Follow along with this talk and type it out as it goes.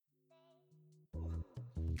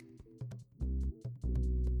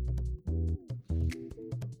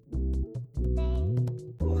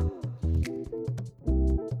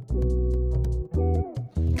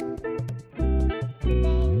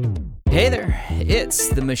Hey there, it's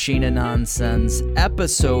the Machine of Nonsense,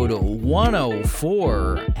 episode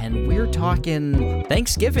 104, and we're talking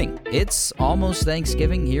Thanksgiving. It's almost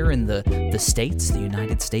Thanksgiving here in the States, the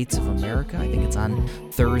United States of America. I think it's on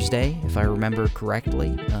Thursday, if I remember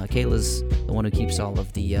correctly. Kayla's the one who keeps all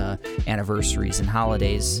of the anniversaries and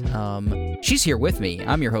holidays. She's here with me.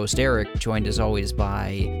 I'm your host, Eric, joined as always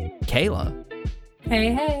by Kayla.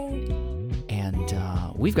 Hey, hey. And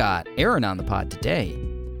we've got Aaron on the pod today.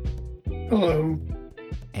 Hello.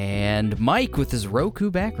 And Mike with his Roku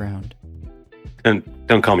background.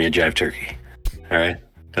 Don't call me a jive turkey. All right?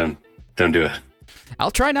 Don't do it.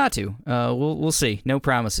 I'll try not to. We'll see. No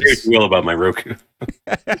promises. Here's the will about my Roku.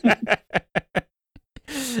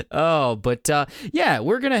 Oh, but yeah,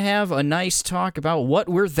 we're going to have a nice talk about what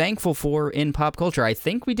we're thankful for in pop culture. I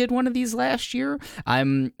think we did one of these last year.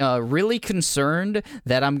 I'm really concerned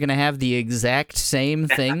that I'm going to have the exact same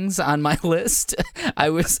things on my list.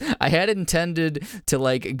 I had intended to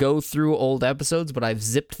like go through old episodes, but I've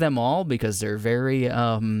zipped them all because they're very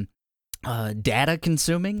data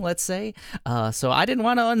consuming, let's say. So I didn't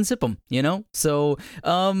want to unzip them, you know? So,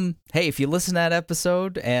 hey, if you listen to that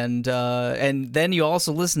episode and then you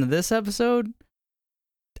also listen to this episode,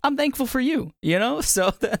 I'm thankful for you, you know?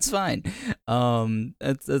 So that's fine.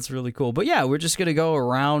 That's really cool. But yeah, we're just going to go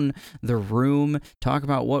around the room, talk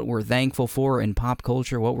about what we're thankful for in pop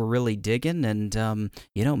culture, what we're really digging, and,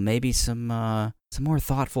 you know, maybe some more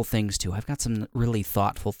thoughtful things too. I've got some really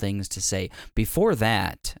thoughtful things to say. Before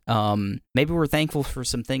that, maybe we're thankful for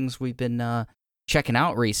some things we've been checking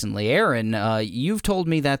out recently. Aaron, you've told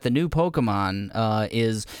me that the new Pokemon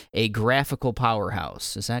is a graphical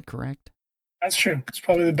powerhouse. Is that correct? That's true. It's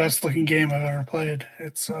probably the best looking game I've ever played.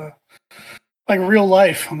 It's like real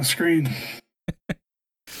life on the screen.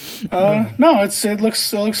 No, it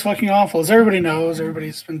looks fucking awful. As everybody knows,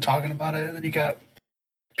 everybody's been talking about it. And then you got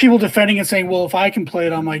people defending it, saying, "Well, if I can play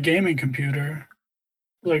it on my gaming computer,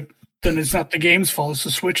 like, then it's not the game's fault; it's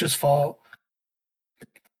the Switch's fault."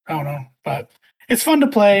 I don't know, but it's fun to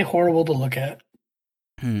play, horrible to look at.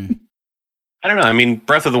 I don't know. I mean,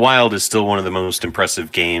 Breath of the Wild is still one of the most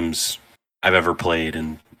impressive games I've ever played,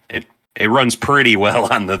 and it runs pretty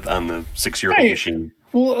well on the 6-year-old machine.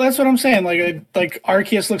 Well, that's what I'm saying. Like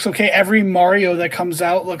Arceus looks okay. Every Mario that comes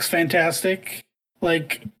out looks fantastic.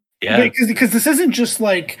 Like. Yeah, because this isn't just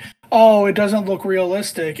like, oh, it doesn't look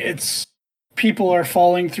realistic. It's people are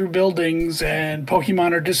falling through buildings and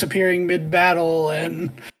Pokemon are disappearing mid-battle,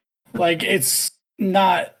 and like it's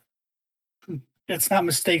not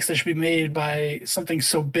mistakes that should be made by something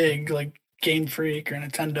so big like Game Freak or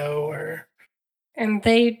Nintendo And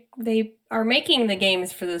they are making the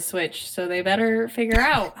games for the Switch, so they better figure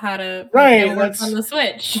out how to work on the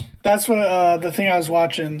Switch. That's what the thing I was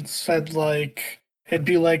watching said. Like, it'd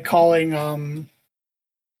be like calling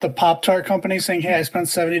the Pop-Tart company saying, "Hey, I spent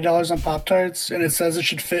 $70 on Pop-Tarts, and it says it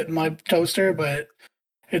should fit in my toaster, but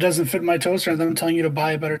it doesn't fit in my toaster, and then I'm telling you to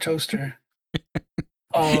buy a better toaster."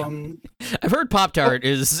 I've heard Pop-Tart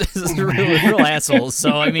is real assholes,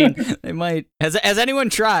 so I mean, they might. Has anyone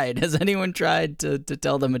tried? Has anyone tried to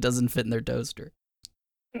tell them it doesn't fit in their toaster?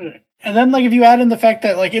 And then, like, if you add in the fact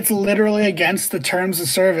that, like, it's literally against the terms of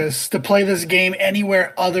service to play this game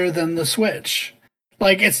anywhere other than the Switch.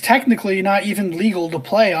 Like, it's technically not even legal to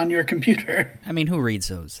play on your computer. I mean, who reads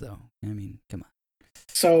those, though? I mean, come on.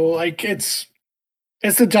 So, like, it's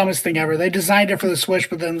the dumbest thing ever. They designed it for the Switch,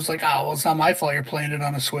 but then it's like, oh, well, it's not my fault you're playing it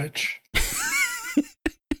on a Switch.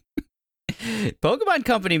 Pokemon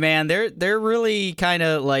Company, man, they're really kind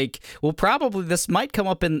of like, well, probably this might come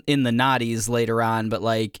up in the naughties later on, but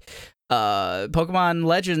like Pokemon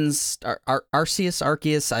Legends,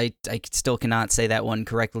 Arceus, I still cannot say that one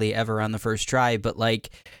correctly ever on the first try, but like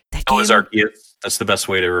that Noah's Arceus. That's the best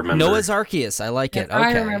way to remember. Noah's Arceus, I like it. Okay,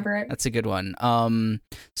 I remember it. That's a good one.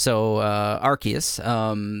 So Arceus,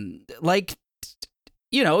 like,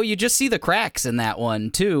 you know, you just see the cracks in that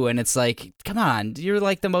one too, and it's like, come on, you're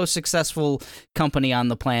like the most successful company on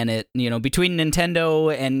the planet, you know, between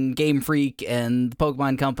Nintendo and Game Freak and the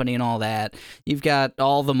Pokemon Company and all that. You've got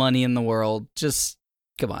all the money in the world. Just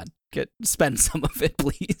come on, spend some of it,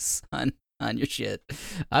 please, on your shit.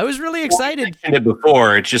 I was really excited. I mentioned it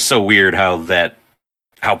before. It's just so weird how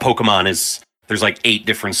Pokemon is. There's like 8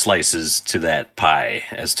 different slices to that pie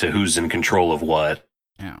as to who's in control of what.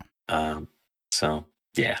 Yeah. So.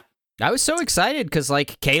 Yeah. I was so excited because,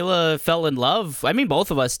 like, Kayla fell in love. I mean,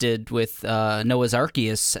 both of us did with Noah's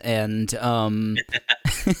Arceus, and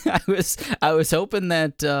I was hoping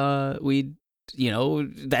that we'd, you know,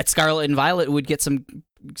 that Scarlet and Violet would get some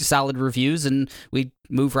solid reviews, and we'd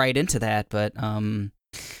move right into that. But I don't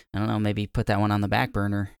know, maybe put that one on the back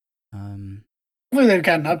burner. hopefully they've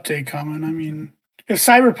got an update coming. I mean, if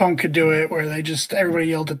Cyberpunk could do it, where everybody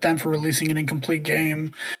yelled at them for releasing an incomplete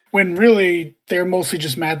game, when really they're mostly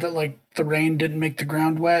just mad that like the rain didn't make the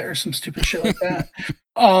ground wet or some stupid shit like that.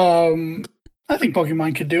 I think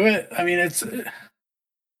Pokemon could do it. I mean,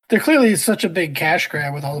 they're clearly such a big cash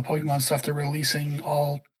grab with all the Pokemon stuff they're releasing,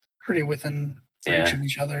 all pretty within range of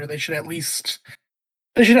each other. They should at least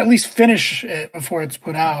finish it before it's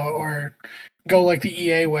put out, or go like the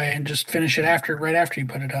EA way and just finish it right after you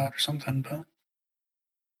put it out or something. But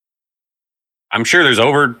I'm sure there's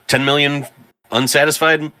over 10 million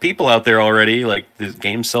unsatisfied people out there already. Like, the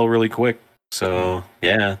games sell really quick. So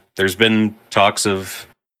yeah, there's been talks of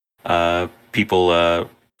people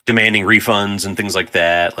demanding refunds and things like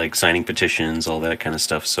that, like signing petitions, all that kind of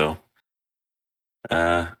stuff. So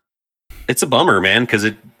it's a bummer, man, because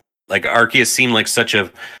Arceus seemed like such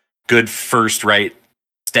a good first right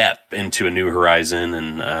step into a new horizon,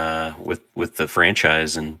 and with the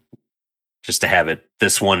franchise, and just to have it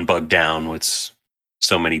this one bug down with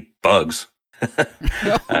so many bugs.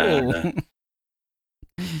 It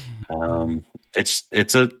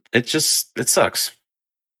sucks.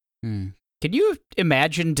 Can you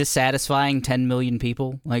imagine dissatisfying 10 million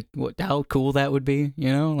people? Like, how cool that would be?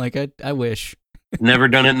 You know, like I wish. Never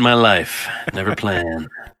done it in my life. Never planned.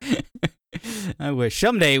 I wish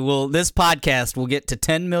someday this podcast will get to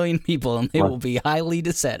 10 million people and they will be highly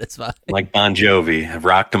dissatisfied. Like Bon Jovi, I've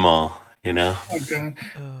rocked them all. You know. Oh God,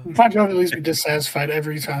 Bon Jovi at least be dissatisfied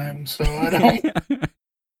every time. So I don't.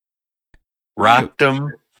 Rocked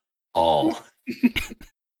them all.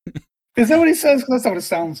 Is that what he says? That's not what it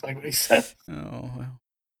sounds like. What he says. Oh well.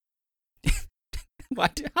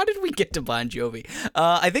 How did we get to Bon Jovi?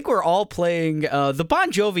 I think we're all playing the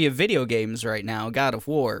Bon Jovi of video games right now, God of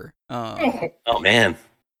War. Oh man,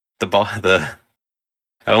 I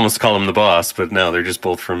almost call him the boss, but no, they're just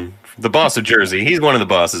both from the boss of Jersey. He's one of the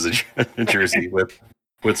bosses of Jersey with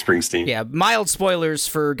Springsteen. Yeah, mild spoilers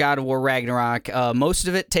for God of War Ragnarok. Most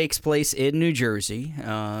of it takes place in New Jersey.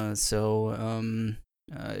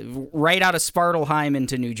 Right out of Spartalheim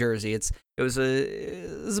into New Jersey. It was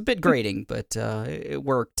a bit grating, but it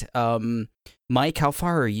worked. Mike, how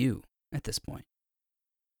far are you at this point?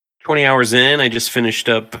 20 hours in. I just finished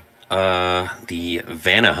up the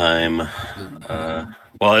Vanaheim.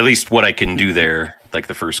 Well, at least what I can do there, like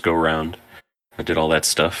the first go round. I did all that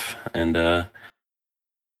stuff, and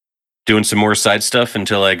doing some more side stuff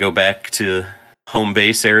until I go back to home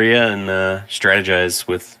base area and strategize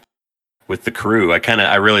with the crew.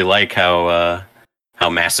 I really like how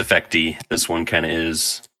Mass Effect-y this one kind of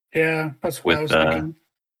is. Yeah, that's what I was thinking.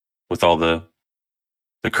 With all the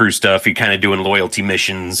crew stuff, you're kind of doing loyalty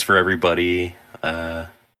missions for everybody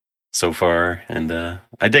so far, and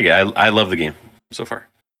I dig it. I love the game so far.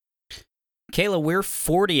 Kayla, we're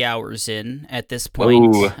 40 hours in at this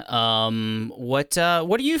point. Ooh. What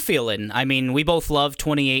are you feeling? I mean, we both love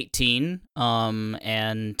 2018.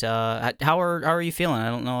 And how are you feeling? I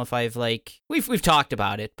don't know if we've talked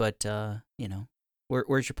about it, but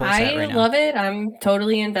where's your pulse at right now? I love it. I'm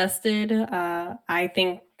totally invested. I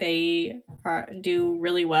think they do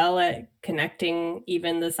really well at connecting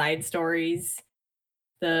even the side stories,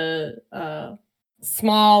 the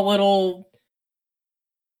small little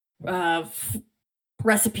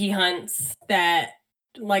recipe hunts that,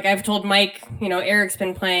 like I've told Mike, Eric's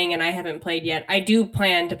been playing and I haven't played yet. I do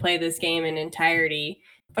plan to play this game in entirety,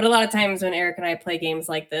 but a lot of times when Eric and I play games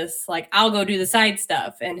like this, like I'll go do the side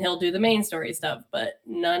stuff and he'll do the main story stuff, but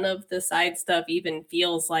none of the side stuff even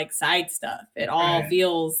feels like side stuff. It all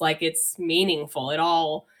feels like it's meaningful. It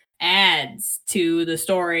all adds to the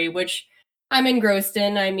story, which I'm engrossed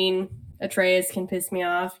in. I mean, Atreus can piss me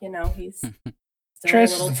off, he's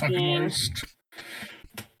Atreus is the fucking worst.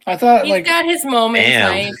 I thought he's got his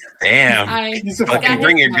moments. Damn. Fucking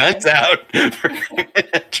bring your guns out.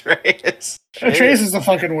 Atreus. Atreus is the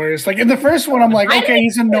fucking worst. Like in the first one, I'm like, okay,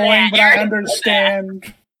 he's annoying, but I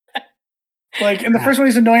understand. Like in the first one,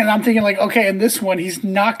 he's annoying, and I'm thinking like, okay, in this one, he's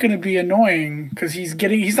not going to be annoying because he's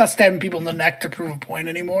not stabbing people in the neck to prove a point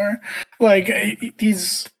anymore. Like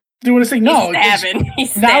he's doing his thing. No, now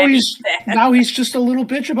he's just a little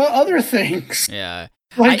bitch about other things. Yeah.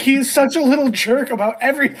 He's such a little jerk about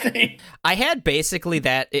everything. I had basically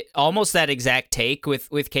almost that exact take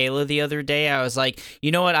with Kayla the other day. I was like,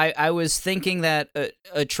 you know what? I was thinking that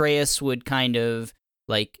Atreus would kind of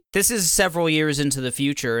this is several years into the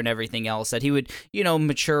future and everything else, that he would,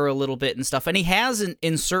 mature a little bit and stuff. And he has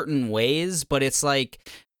in certain ways, but it's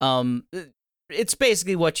it's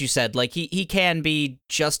basically what you said. Like he can be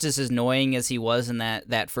just as annoying as he was in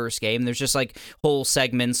that first game. There's just whole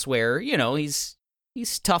segments where, he's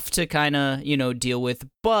he's tough to kind of, deal with.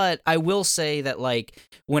 But I will say that, like,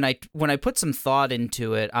 when I put some thought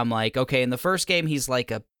into it, I'm like, okay, in the first game, he's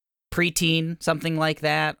like a preteen, something like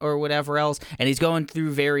that, or whatever else, and he's going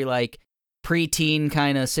through very, like, preteen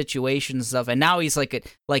kind of situations and stuff, and now he's like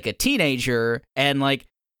a teenager, and, like,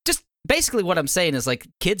 just basically what I'm saying is, like,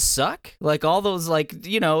 kids suck. Like, all those, like,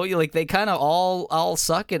 like, they kind of all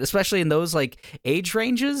suck, and especially in those, like, age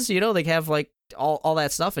ranges, they have, like, all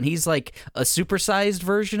that stuff, and he's like a supersized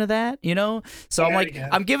version of that, so I'm like,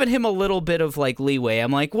 I'm giving him a little bit of, like, leeway.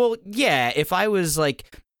 I'm like, well, yeah, if I was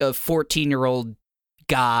like a 14-year-old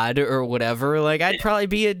god or whatever, like, I'd probably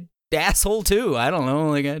be an asshole too. I don't know,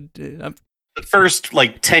 like, I'm the first,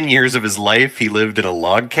 like, 10 years of his life, he lived in a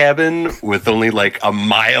log cabin with only, like, a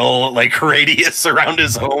mile, like, radius around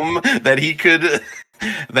his home that he could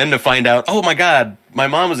then to find out, oh my god, my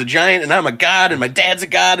mom was a giant and I'm a god and my dad's a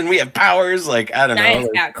god and we have powers, like, I don't know. Giants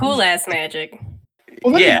got cool ass magic.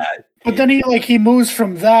 Well, yeah. But then he moves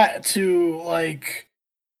from that to, like,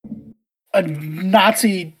 a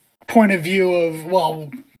Nazi point of view of, well,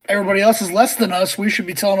 everybody else is less than us, we should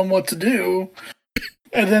be telling them what to do.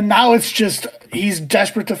 And then now it's just, he's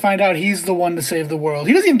desperate to find out he's the one to save the world.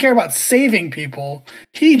 He doesn't even care about saving people.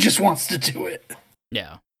 He just wants to do it.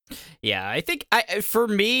 Yeah. Yeah, I think for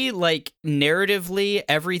me, like, narratively,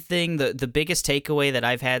 everything, the biggest takeaway that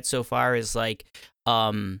I've had so far is, like,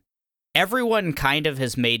 everyone kind of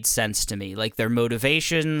has made sense to me. Like, their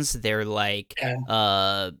motivations, their, like,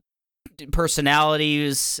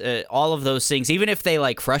 personalities, all of those things, even if they,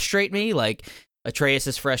 like, frustrate me, like, Atreus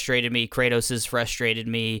has frustrated me, Kratos has frustrated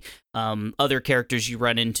me, other characters you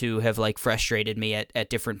run into have, like, frustrated me at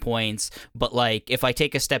different points, but, like, if I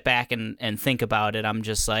take a step back and think about it, I'm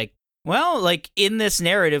just like, well, like, in this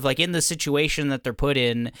narrative, like, in the situation that they're put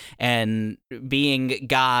in, and being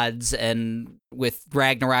gods, and with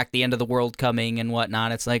Ragnarok, the end of the world coming and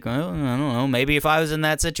whatnot, it's like, well, I don't know, maybe if I was in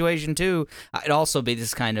that situation too, I'd also be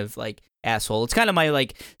this kind of, like, asshole. It's kind of my,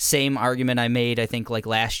 like, same argument I made, I think, like,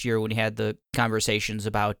 last year when we had the conversations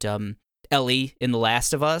about Ellie in The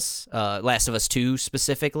Last of Us 2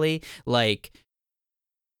 specifically. Like,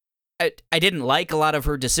 I didn't like a lot of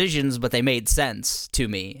her decisions, but they made sense to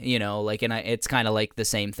me, like, and it's kind of like the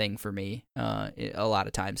same thing for me a lot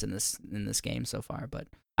of times in this game so far, but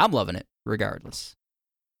I'm loving it regardless.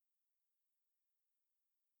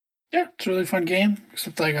 Yeah, it's a really fun game,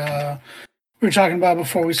 except, like, we were talking about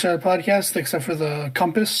before we started the podcast, except for the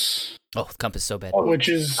compass. Oh, the compass is so bad. Which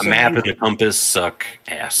is a map and the compass suck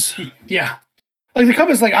ass. Yeah. Like, the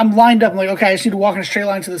compass, like, I'm lined up, I'm like, okay, I just need to walk in a straight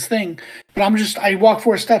line to this thing. But I walk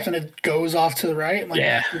 4 steps and it goes off to the right. Like,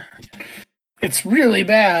 yeah. It's really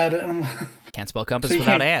bad. Can't spell compass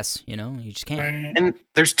without ass, you just can't. Right. And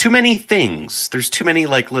there's too many things. There's too many,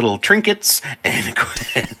 like, little trinkets and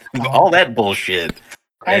all that bullshit.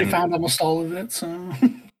 I found almost all of it, so...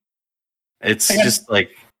 It's just like,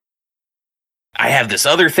 I have this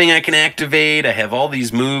other thing I can activate. I have all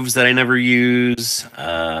these moves that I never use.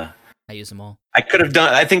 I use them all.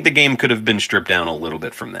 I think the game could have been stripped down a little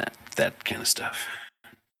bit from that kind of stuff.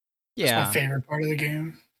 Yeah. That's my favorite part of the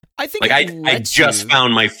game. I think, like, I just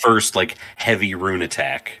found my first, like, heavy rune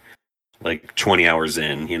attack, like, 20 hours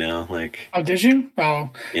in, like. Oh, did you? Oh.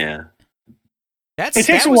 Yeah. That was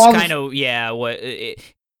kind of,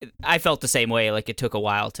 I felt the same way. Like, it took a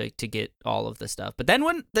while to get all of the stuff, but then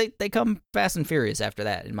when they come fast and furious after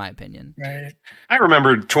that, in my opinion. Right. I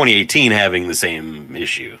remember 2018 having the same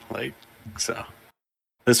issue. Like, so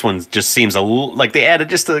this one just seems like they added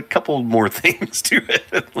just a couple more things to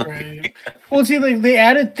it. Right. Well, see, like, they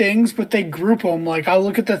added things, but they group them. Like, I'll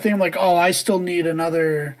look at the thing, I'm like, oh, I still need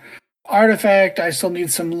another artifact. I still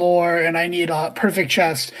need some lore, and I need a perfect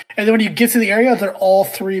chest. And then when you get to the area, they're all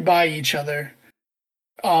 3 by each other.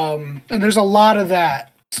 And there's a lot of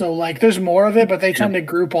that. So, like, there's more of it, but they tend to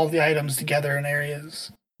group all the items together in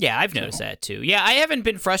areas. Yeah, I've noticed that too. Yeah, I haven't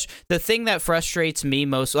been the thing that frustrates me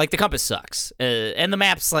most, like, the compass sucks. And the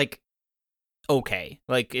map's, like, okay.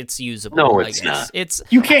 Like, it's usable. No, it's not.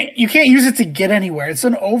 You can't use it to get anywhere. It's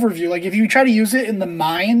an overview. Like, if you try to use it in the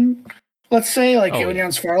mine, let's say, like, when you're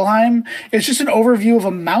on Svartalheim, it's just an overview of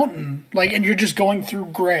a mountain. Like, and you're just going through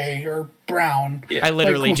gray or brown. Yeah. I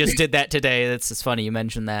literally just did that today. It's funny you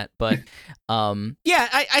mentioned that, but yeah,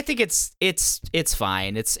 I think it's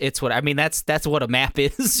fine. It's what I mean. That's what a map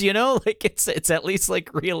is, Like, it's at least,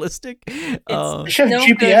 like, realistic. It's no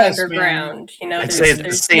GPS, good underground, I'd say it's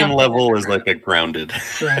the same level as, like, a grounded.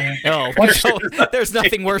 Right. No, there's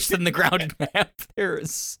nothing worse than the grounded map.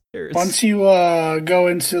 There's Once you go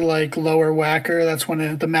into, like, lower Whacker, that's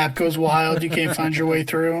when the map goes wild. You can't find your way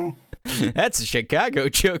through. That's a Chicago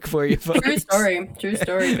joke for you folks. True story. Been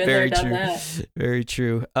Very there, done true. that. Very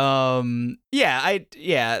true. But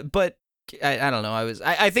I don't know.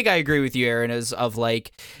 I think I agree with you, Aaron, as of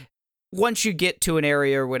like, once you get to an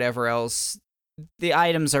area or whatever else, the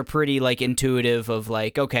items are pretty like intuitive of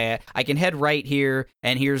like, okay, I can head right here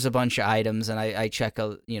and here's a bunch of items, and I check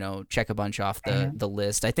a bunch off the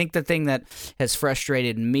list. I think the thing that has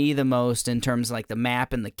frustrated me the most in terms of like the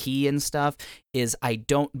map and the key and stuff is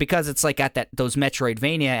because it's like got those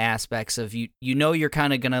Metroidvania aspects of you're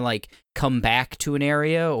kind of gonna like come back to an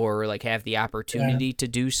area or like have the opportunity to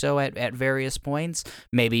do so at various points,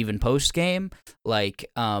 maybe even post game. Like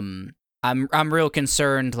I'm real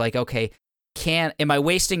concerned, like, okay, am I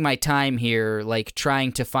wasting my time here, like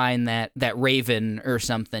trying to find that raven or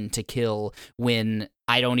something to kill when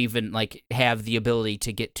I don't even like have the ability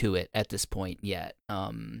to get to it at this point yet?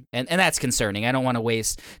 And that's concerning. I don't want to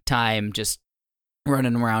waste time just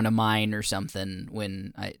running around a mine or something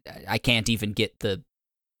when I can't even get the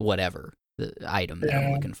item that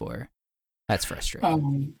I'm looking for. That's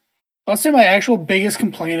frustrating. I'll say my actual biggest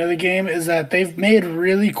complaint of the game is that they've made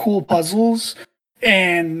really cool puzzles,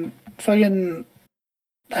 and fucking,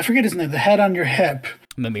 I forget his name, the head on your hip.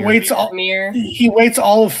 Mimir. He waits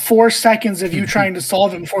all of 4 seconds of you trying to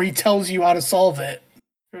solve it before he tells you how to solve it.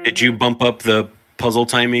 Did you bump up the puzzle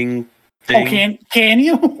timing thing? Oh, can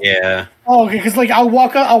you? Yeah. Oh, okay, because like I'll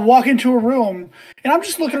walk into a room and I'm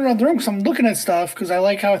just looking around the room because I'm looking at stuff because I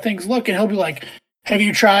like how things look, and he'll be like, have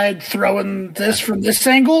you tried throwing this from this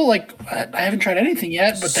angle? Like, I haven't tried anything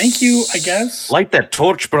yet, but thank you, I guess. Light that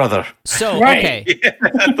torch, brother. So, Right.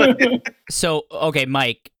 okay. So, okay,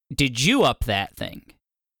 Mike, did you up that thing?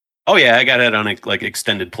 Oh, yeah, I got it on like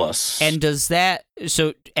Extended Plus. And does that,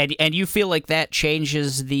 and you feel like that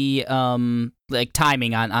changes the, like,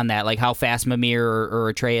 timing on that? Like, how fast Mimir or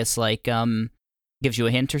Atreus, like, gives you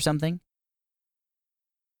a hint or something?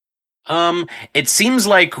 It seems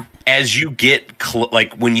like as you get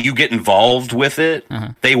like when you get involved with it,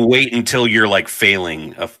 they wait until you're like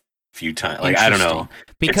failing a few times. Like I don't know,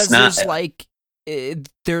 because there's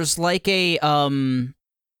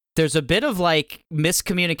a bit of like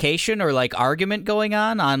miscommunication or like argument going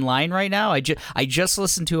on online right now. I just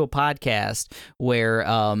listened to a podcast where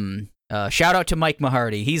shout out to Mike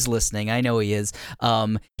Mahardy. He's listening. I know he is.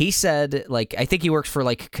 He said, like, I think he works for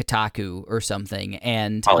like Kotaku or something,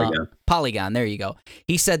 and Polygon. There you go.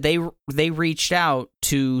 He said they reached out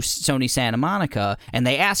to Sony Santa Monica and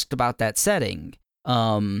they asked about that setting,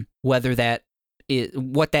 whether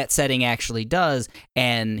what that setting actually does,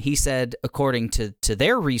 and he said, according to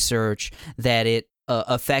their research, that it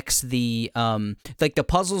affects the like the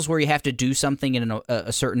puzzles where you have to do something in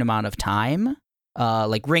a certain amount of time.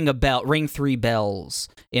 Like ring 3 bells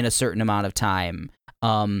in a certain amount of time,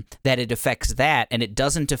 that it affects that, and it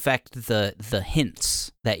doesn't affect the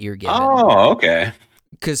hints that you're given. Oh, okay.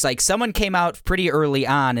 Because like someone came out pretty early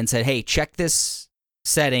on and said, hey, check this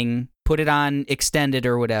setting, put it on extended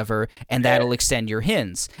or whatever, and that'll extend your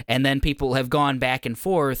hints. And then people have gone back and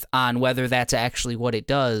forth on whether that's actually what it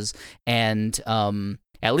does, and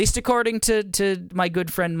at least according to my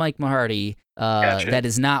good friend Mike Mahardy, gotcha. That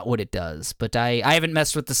is not what it does. But I haven't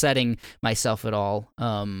messed with the setting myself at all.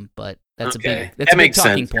 But that's a big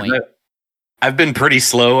talking point. I've been pretty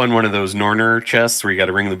slow on one of those Norner chests where you got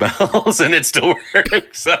to ring the bells and it still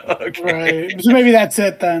works. So, okay. Right. So maybe that's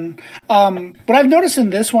it then. What I've noticed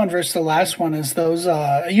in this one versus the last one is those.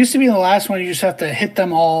 It used to be in the last one you just have to hit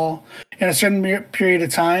them all in a certain period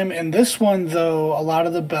of time. In this one, though, a lot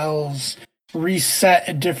of the bells reset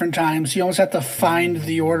at different times. You almost have to find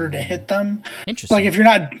the order to hit them. Interesting. Like if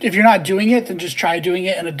you're not doing it, then just try doing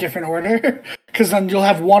it in a different order, because then you'll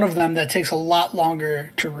have one of them that takes a lot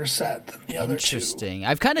longer to reset than the other two. Interesting.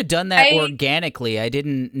 I've kind of done that organically. I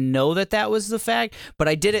didn't know that was the fact, but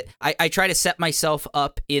I did it. I try to set myself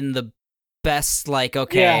up in the best, like,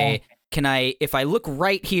 okay, can I, if I look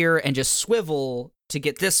right here and just swivel to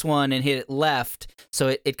get this one and hit it left,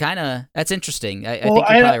 so it kind of, that's interesting. I think you're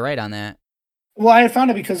probably right on that. Well, I had found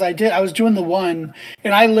it because I was doing the one,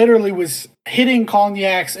 and I literally was hitting Calling the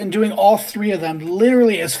Axe and doing all 3 of them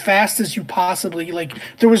literally as fast as you possibly, like,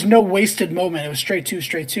 there was no wasted moment. It was straight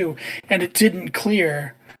two, and it didn't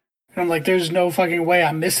clear. And I'm like, there's no fucking way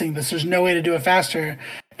I'm missing this. There's no way to do it faster.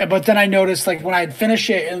 But then I noticed, like, when I'd finish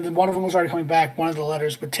it and one of them was already coming back, one of the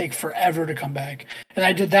letters would take forever to come back. And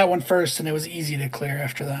I did that one first, and it was easy to clear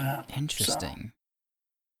after that. Interesting. So.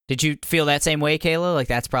 Did you feel that same way, Kayla? Like,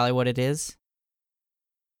 that's probably what it is?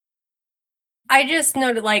 I just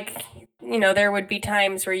noted, like, there would be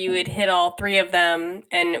times where you would hit all 3 of them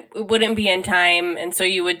and it wouldn't be in time. And so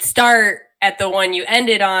you would start at the one you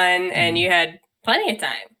ended on and you had plenty of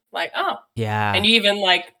time. Like, oh. Yeah. And you even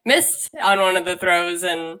like missed on one of the throws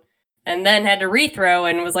and then had to rethrow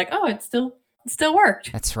and was like, oh, it still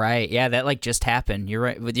worked. That's right. Yeah, that like just happened. You're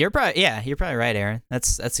right. You're probably right, Aaron.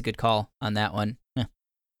 That's a good call on that one. Yeah.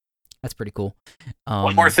 That's pretty cool.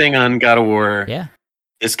 One more thing on God of War. Yeah.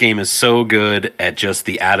 This game is so good at just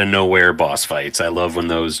the out of nowhere boss fights. I love when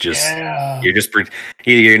those just you're just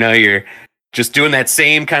doing that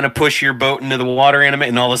same kind of push your boat into the water anime,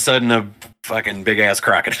 and all of a sudden a fucking big ass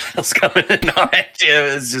crocodile's coming and at you.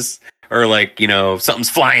 It's just, or like,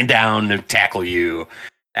 something's flying down to tackle you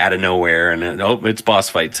out of nowhere, and it's boss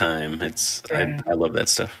fight time. I love that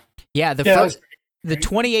stuff. Yeah, the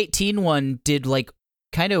 2018 one did like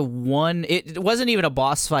kind of one, it wasn't even a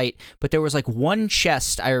boss fight, but there was like one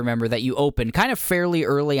chest I remember that you opened kind of fairly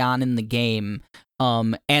early on in the game,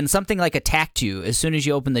 and something like attacked you as soon as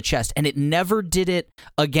you opened the chest, and it never did it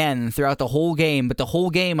again throughout the whole game. But the whole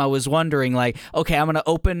game I was wondering, like, okay, I'm gonna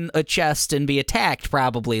open a chest and be attacked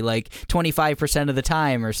probably like 25% of the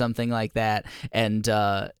time or something like that. And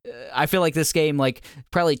I feel like this game like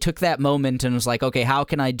probably took that moment and was like, okay, how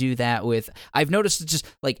can I do that with, I've noticed just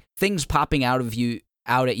like things popping out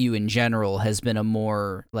at you in general has been a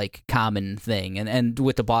more like common thing, and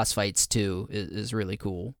with the boss fights too is really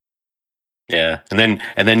cool. Yeah, and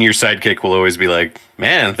then your sidekick will always be like,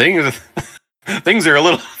 "Man, things are a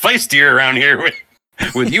little feistier around here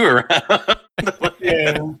with you around."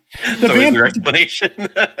 Yeah, the explanation.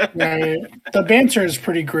 Right. The banter is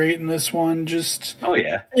pretty great in this one. Just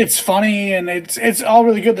it's funny and it's all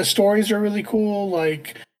really good. The stories are really cool.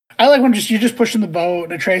 Like, I like when you're just pushing the boat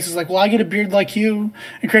and Atreus is like, "Well, I get a beard like you,"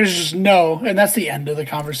 and Kratos is just no, and that's the end of the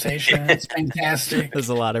conversation. It's fantastic. There's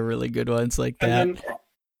a lot of really good ones like that.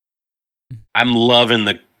 I'm loving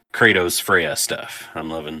the Kratos Freya stuff. I'm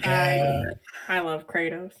loving. I love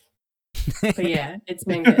Kratos. But yeah, it's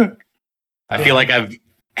been good. I feel like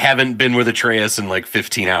haven't been with Atreus in like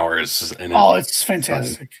 15 hours. And it's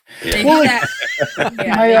fantastic. Yeah. They do that. They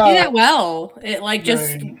do that well. It like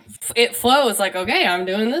just it flows. Like, okay, I'm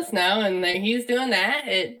doing this now, and he's doing that.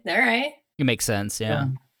 All right. It makes sense. Yeah.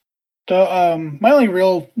 My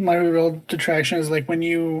real detraction is like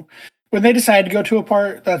when they decide to go to a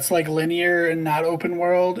part that's like linear and not open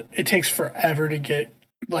world, it takes forever to get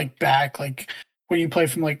like back. Like when you play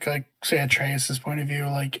from like say Atreus' point of view,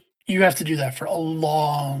 like you have to do that for a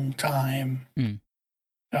long time.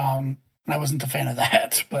 I wasn't a fan of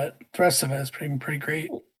that, but the rest of it is pretty great.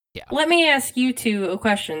 Yeah. Let me ask you two a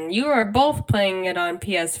question. You are both playing it on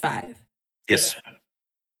PS5. Yes.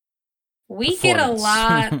 We get a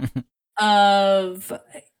lot of,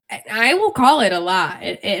 I will call it a lot.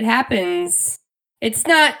 It happens. It's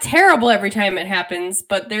not terrible every time it happens,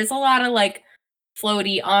 but there's a lot of like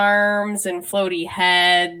floaty arms and floaty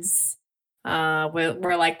heads,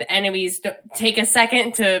 where like the enemies take a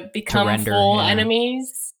second to become full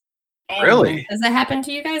enemies. Really? Does that happen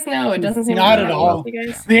to you guys? No, it doesn't seem not at all. You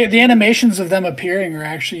guys? The animations of them appearing are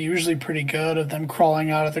actually usually pretty good, of them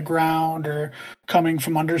crawling out of the ground or coming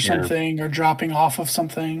from under something or dropping off of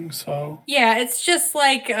something. So yeah, it's just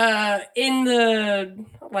like in the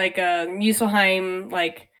like Muspelheim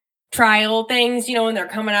like trial things, when they're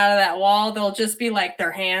coming out of that wall, they'll just be like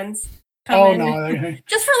their hands coming.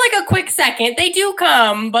 Just for like a quick second. They do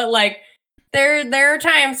come, but like there are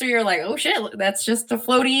times where you're like, oh shit, that's just a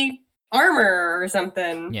floaty armor or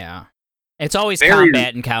something. Yeah, it's always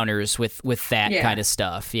combat encounters with that kind of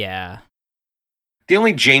stuff. Yeah, the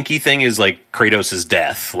only janky thing is like Kratos'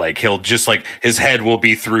 death. Like he'll just like his head will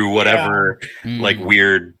be through whatever like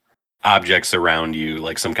weird objects around you,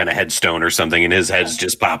 like some kind of headstone or something, and his head's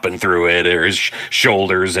just popping through it, or his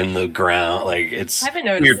shoulders in the ground. Like it's I haven't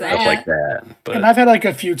noticed weird that. stuff like that. But and I've had like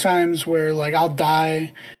a few times where like I'll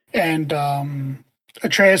die and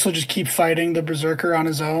Atreus will just keep fighting the berserker on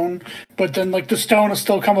his own, but then like the stone will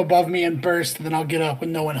still come above me and burst, and then I'll get up with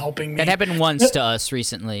no one helping me. That happened once to us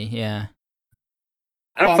recently. Yeah,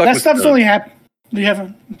 that stuff's only happened. You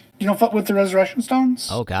don't fuck with the resurrection stones?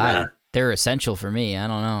 Oh god, they're essential for me. I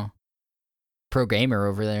don't know. Pro gamer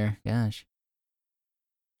over there. Gosh.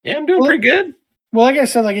 Yeah, I'm doing pretty good. Well, like I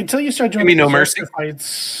said, like until you start doing the mercy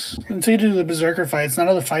fights, until you do the berserker fights, none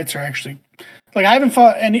of the fights are actually like I haven't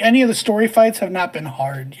fought any of the story fights have not been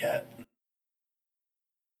hard yet.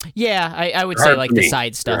 Yeah, I would say like the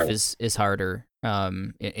side stuff is harder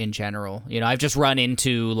in general. I've just run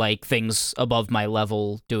into like things above my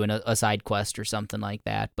level doing a side quest or something like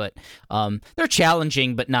that, but they're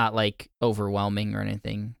challenging but not like overwhelming or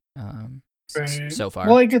anything so far.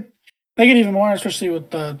 Well, they get even more, especially with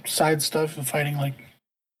the side stuff of fighting. Like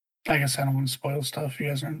I guess I don't want to spoil stuff. You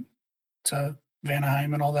guys aren't to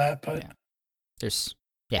Vanaheim and all that, but there's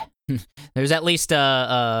Yeah. There's at least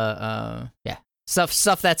yeah.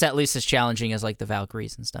 Stuff that's at least as challenging as like the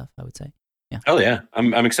Valkyries and stuff, I would say. Yeah. Oh yeah.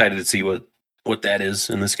 I'm excited to see what that is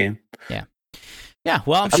in this game. Yeah. Yeah,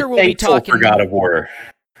 well, I'm sure we'll be thankful talking for God of War.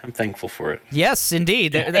 I'm thankful for it. Yes,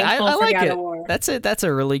 indeed. I Thankful for like God it. of War. That's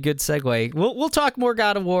a really good segue. We'll talk more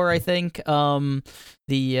God of War, I think. The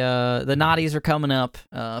naughties are coming up.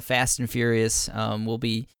 Fast and Furious.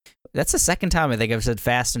 That's the second time I think I've said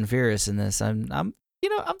Fast and Furious in this. I'm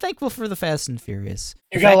thankful for the Fast and Furious.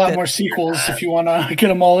 You got a lot more sequels if you want to get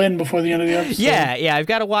them all in before the end of the episode. Yeah. I've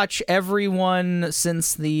got to watch everyone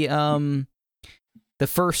since the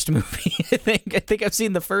first movie. I think I've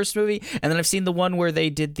seen the first movie, and then I've seen the one where they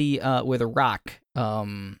did where the Rock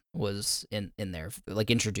was in there, like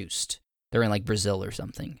introduced. They're in like Brazil or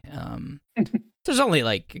something. There's only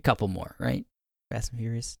like a couple more, right? Fast and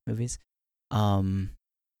Furious movies.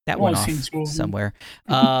 That went off somewhere.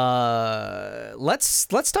 Let's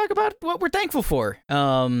talk about what we're thankful for.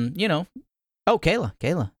 Oh,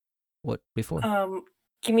 Kayla, what before?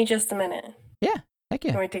 Give me just a minute. Yeah. Heck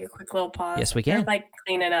yeah. Can we take a quick little pause? Yes, we can. I'd like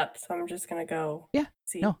clean it up, so I'm just gonna go. Yeah.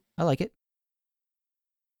 See. No, I like it.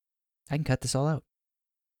 I can cut this all out.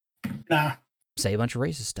 Nah. Say a bunch of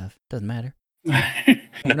racist stuff. Doesn't matter. I've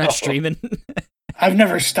We're not streaming.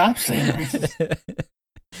 never stopped saying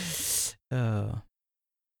racist. Oh.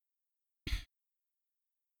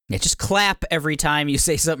 Yeah, just clap every time you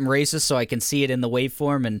say something racist so I can see it in the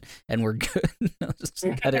waveform and we're good. I'll just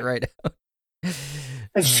cut it right out.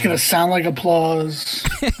 It's just going to sound like applause.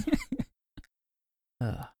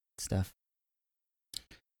 Stuff.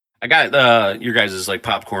 I got your guys' like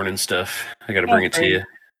popcorn and stuff. I got to bring it to you.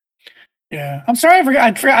 Yeah, I'm sorry. I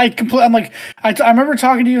forgot. I'm like, I remember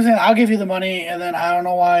talking to you saying I'll give you the money, and then I don't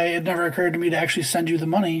know why it never occurred to me to actually send you the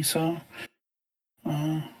money. So,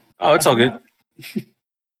 it's all good.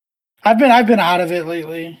 I've been out of it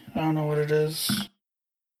lately. I don't know what it is.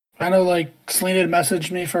 I know like Selena had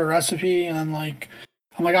messaged me for a recipe, and then like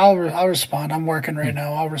I'm like I'll respond. I'm working right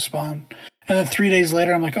now. I'll respond. And then 3 days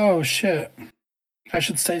later, I'm like, oh shit, I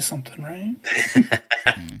should say something, right?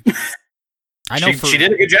 I know she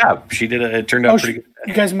did a good job. It turned out pretty good.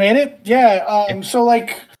 You guys made it? Yeah. So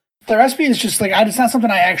like the recipe is just like it's not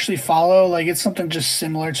something I actually follow. Like it's something just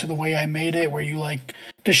similar to the way I made it, where you like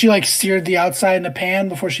does she like seared the outside in a pan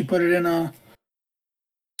before she put it in a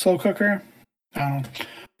slow cooker? I don't know.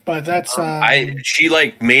 But that's she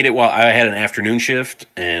like made it while I had an afternoon shift,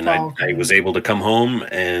 and I was able to come home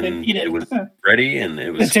and it was ready, and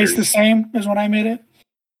it was. It tastes the same as when I made it.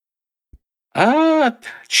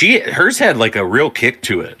 Hers had like a real kick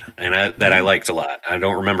to it, and I liked a lot. I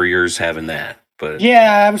don't remember yours having that, but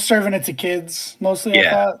yeah, I was serving it to kids mostly. I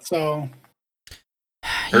thought so.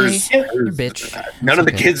 Hers bitch. None of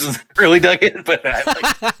the kids really dug it, but I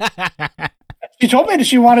liked She told me that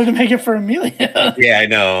she wanted to make it for Amelia. Yeah, I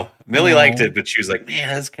know. Millie liked it, but she was like, "Man,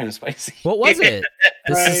 that's kind of spicy." What was it?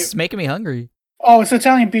 This is making me hungry. Oh, it's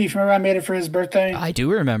Italian beef. Remember I made it for his birthday? I do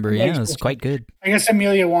remember, yeah. It was quite good. I guess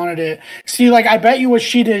Amelia wanted it. See, like, I bet you what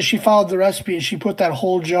she did, she followed the recipe and she put that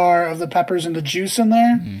whole jar of the peppers and the juice in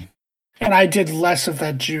there. Mm. And I did less of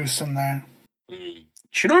that juice in there.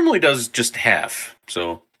 She normally does just half.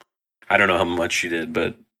 So I don't know how much she did,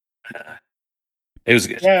 but it was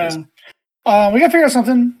good. Yeah. We got to figure out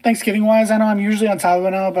something Thanksgiving-wise. I know I'm usually on top of it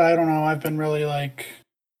now, but I don't know. I've been really, like,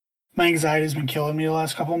 my anxiety's been killing me the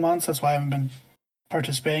last couple of months. That's why I haven't been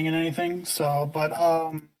participating in anything. So, but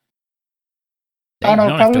I don't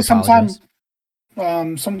know, probably sometime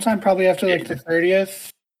probably after like the 30th.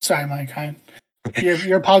 Sorry, Mike.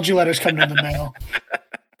 Your apology letter's coming in the mail.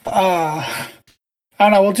 I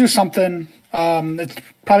don't know. We'll do something. It's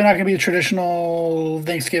probably not going to be a traditional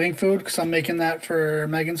Thanksgiving food because I'm making that for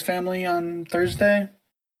Megan's family on Thursday.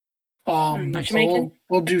 So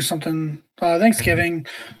we'll do something Thanksgiving.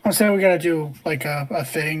 I'll say we got to do like a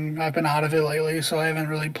thing. I've been out of it lately, so I haven't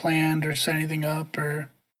really planned or set anything up or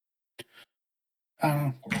I don't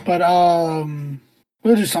know. But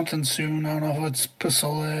we'll do something soon. I don't know if it's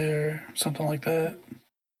Pisole or something like that.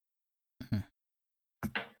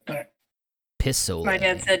 Right. Pisole. My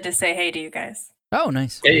dad said to say hey to you guys. Oh,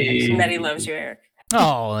 nice. Hey. That he loves you, Eric.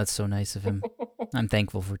 Oh, that's so nice of him. I'm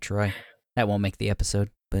thankful for Troy. That won't make the episode,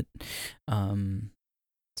 but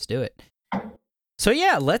let's do it. So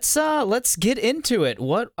yeah, let's get into it.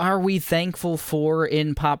 What are we thankful for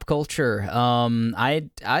in pop culture? I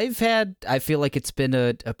feel like it's been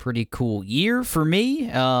a pretty cool year for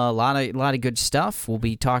me. A lot of good stuff. We'll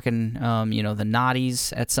be talking the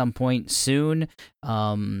naughties at some point soon.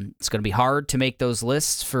 It's going to be hard to make those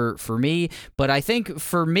lists for me, but I think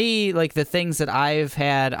for me, like the things that I've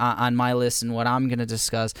had on my list and what I'm going to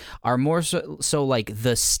discuss are more so like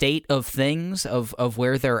the state of things of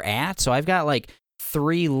where they're at. So I've got like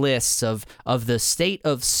 3 lists of the state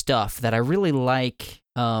of stuff that I really like,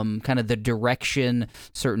 kind of the direction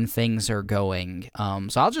certain things are going.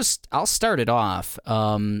 So I'll start it off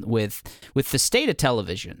with the state of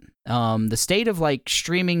television, the state of like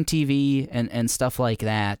streaming TV and stuff like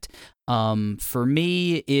that. For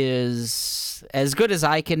me is as good as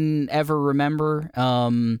I can ever remember.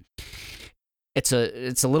 It's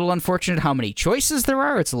a little unfortunate how many choices there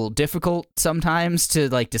are. It's a little difficult sometimes to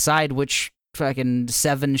like decide which fucking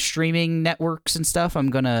 7 streaming networks and stuff I'm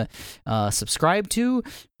gonna subscribe to,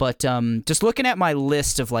 but just looking at my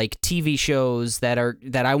list of like TV shows that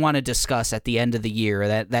I want to discuss at the end of the year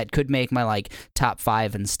that could make my like top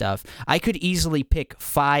 5 and stuff, I could easily pick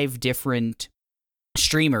 5 different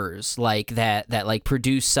streamers like that like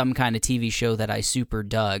produce some kind of TV show that I super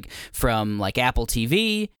dug, from like Apple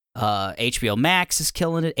TV. HBO Max is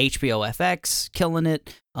killing it. HBO FX killing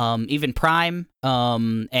it. Even Prime,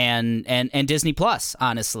 and Disney Plus,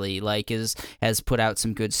 honestly, like has put out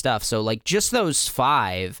some good stuff. So like just those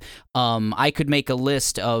 5, I could make a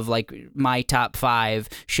list of like my top 5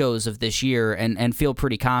 shows of this year and feel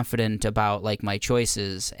pretty confident about like my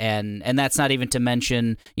choices. And that's not even to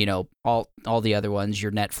mention, all the other ones,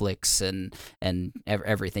 your Netflix and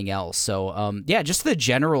everything else. So, yeah, just the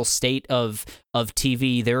general state of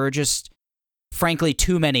TV. There are just frankly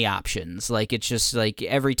too many options. Like it's just like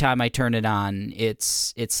every time I turn it on,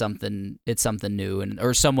 it's something new,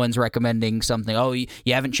 or someone's recommending something. Oh, you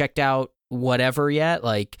haven't checked out whatever yet?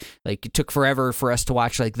 Like it took forever for us to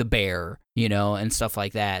watch like The Bear, and stuff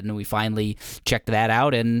like that, and we finally checked that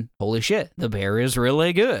out, and holy shit, The Bear is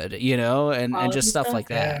really good, and just stuff like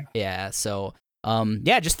that. Yeah. So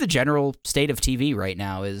yeah, just the general state of TV right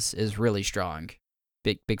now is really strong.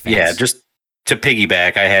 Big fans. Yeah, just to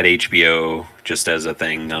piggyback, I had HBO just as a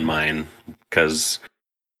thing on mine, because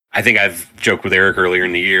I think I've joked with Eric earlier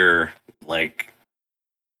in the year, like,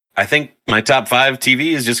 I think my top 5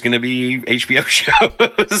 TV is just going to be HBO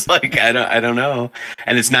shows. Like, I don't know.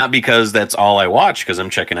 And it's not because that's all I watch, because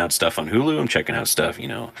I'm checking out stuff on Hulu. I'm checking out stuff,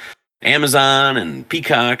 Amazon and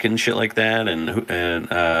Peacock and shit like that. And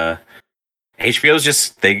HBO's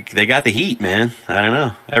just, they got the heat, man. I don't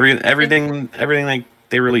know. Everything like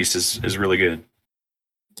they released is really good.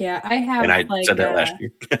 Yeah, I have. And I said that last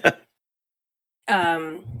year.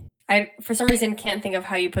 I for some reason can't think of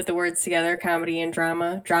how you put the words together: comedy and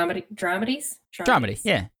drama. Dramedy,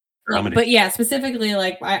 yeah. Dramedy. But yeah, specifically,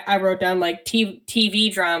 like I wrote down like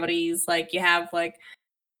TV dramedies. Like you have like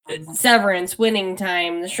Severance, Winning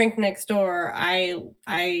Time, The Shrink Next Door.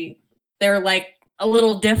 They're like a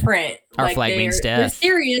little different. Our like Flag Means Death. They're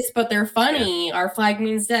serious, but they're funny. Yeah. Our Flag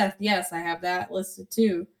Means Death. Yes, I have that listed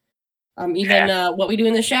too. Even What We Do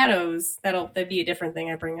in the Shadows. That'd be a different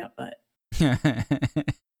thing I bring up, but.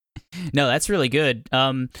 No, that's really good.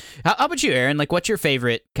 How about you, Aaron? Like, what's your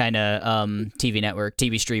favorite kind of TV network,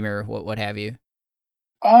 TV streamer, what have you?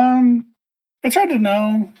 It's hard to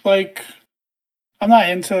know. Like, I'm not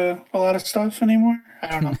into a lot of stuff anymore.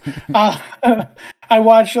 I don't know. I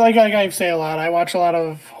watch, like I say a lot, I watch a lot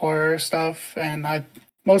of horror stuff, and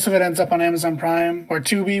most of it ends up on Amazon Prime or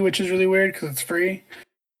Tubi, which is really weird because it's free.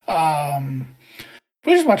 We're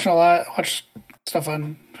just watching a lot. Watch stuff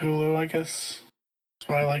on Hulu, I guess. That's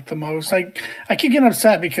what I like the most. I keep getting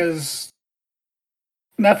upset because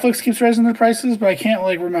Netflix keeps raising their prices, but I can't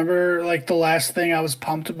like remember like the last thing I was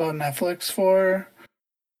pumped about Netflix for.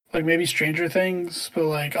 Like maybe Stranger Things, but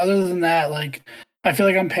like other than that, like I feel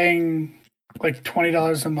like I'm paying like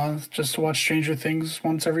 $20 a month just to watch Stranger Things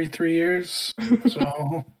once every 3 years.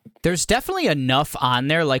 So there's definitely enough on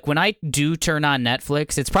there. Like when I do turn on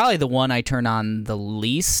Netflix, it's probably the one I turn on the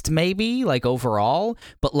least, maybe like overall.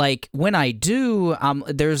 But like when I do,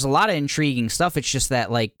 there's a lot of intriguing stuff. It's just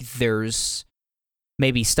that like there's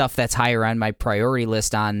maybe stuff that's higher on my priority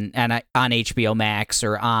list on HBO Max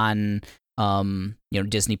or on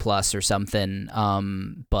Disney Plus or something.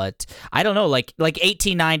 But I don't know, like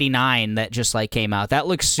 1899 that just like came out. That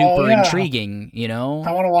looks super intriguing,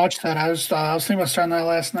 I want to watch that. I was thinking about starting that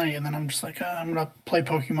last night, and then I'm just like, I'm gonna play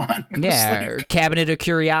Pokemon. Yeah, or Cabinet of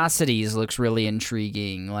Curiosities looks really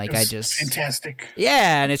intriguing. Like fantastic.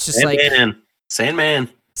 Yeah, and it's just Sandman.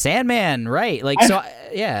 Sandman, right? Like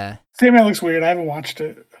yeah. Sandman looks weird. I haven't watched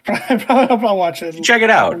it. I'll watch it. Check it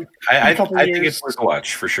out. I think years. it's worth a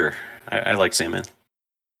watch for sure. I like Sandman.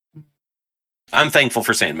 I'm thankful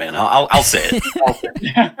for Sandman. I'll say it.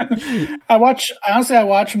 Yeah. I watch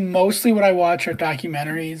mostly what I watch are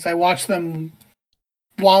documentaries. I watch them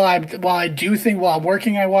while I'm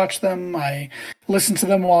working. I watch them. I listen to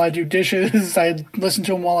them while I do dishes. I listen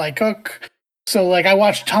to them while I cook. So like I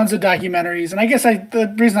watch tons of documentaries, and I guess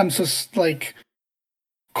the reason I'm so like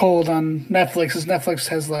cold on Netflix is Netflix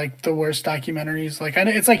has like the worst documentaries. Like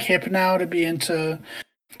it's like hip now to be into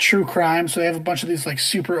true crime, so they have a bunch of these like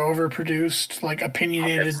super overproduced, like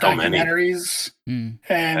opinionated documentaries,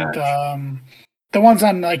 and the ones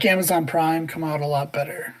on like Amazon Prime come out a lot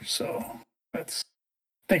better. So that's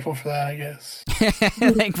thankful for that, I guess.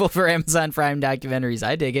 Thankful for Amazon Prime documentaries.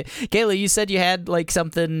 I dig it. Kayla, you said you had like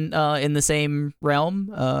something in the same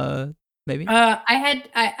realm, maybe?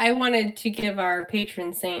 I wanted to give our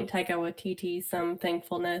patron saint Taika Waititi some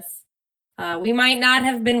thankfulness. We might not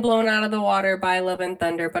have been blown out of the water by Love and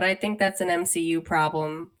Thunder, but I think that's an MCU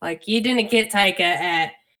problem. Like, you didn't get Taika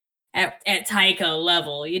at Taika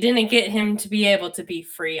level. You didn't get him to be able to be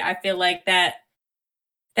free. I feel like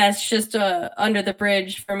that's just under the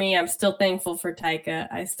bridge for me. I'm still thankful for Taika.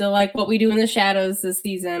 I still like What We Do in the Shadows this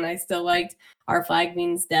season. I still liked Our Flag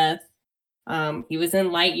Means Death. He was in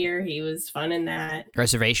Lightyear. He was fun in that.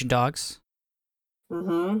 Reservation Dogs.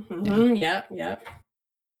 Yep.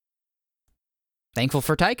 Thankful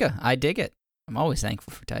for Taika. I dig it. I'm always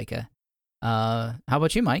thankful for Taika. How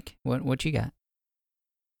about you, Mike? What you got?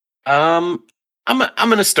 I'm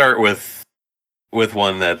gonna start with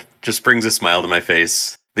one that just brings a smile to my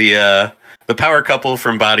face. The power couple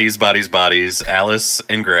from Bodies, Alice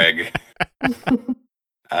and Greg.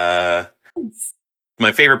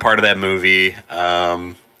 My favorite part of that movie.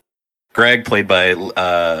 Greg played by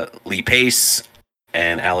Lee Pace,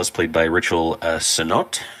 and Alice played by Rachel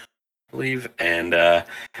Sennott, I believe. And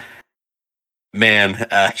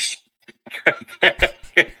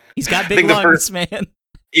he's got big lungs, man.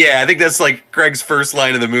 Yeah, I think that's like Greg's first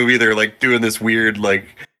line of the movie. They're like doing this weird, like,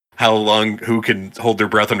 who can hold their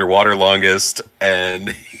breath underwater longest,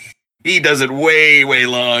 and he does it way, way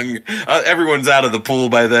long. Everyone's out of the pool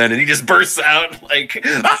by then, and he just bursts out like,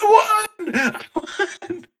 I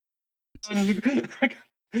won!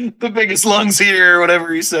 The biggest lungs here, or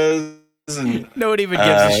whatever he says. And, no one even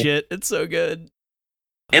gives a shit. It's so good.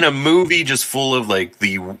 In a movie just full of like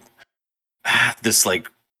this like,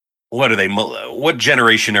 what are they? What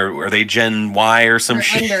generation are they? Gen Y or some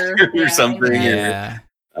shit or something? Yeah.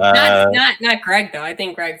 Not Greg though. I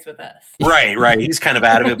think Greg's with us. Right. He's kind of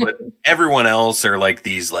out of it, but everyone else are like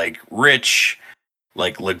these like rich,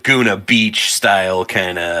 like Laguna Beach style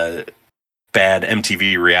kind of bad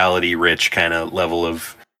MTV reality rich kind of level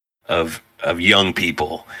of young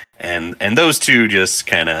people, and those two just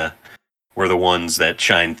kind of were the ones that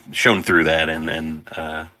shone through that, and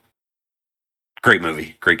great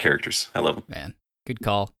movie, great characters. I love them. Man, good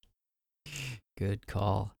call.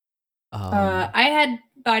 I had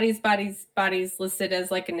Bodies listed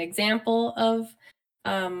as like an example of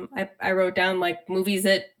I wrote down like movies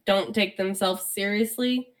that don't take themselves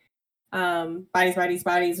seriously.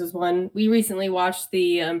 Bodies was one. We recently watched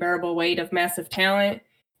The Unbearable Weight of Massive Talent,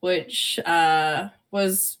 which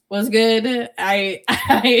was good. I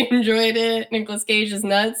enjoyed it. Nicolas Cage is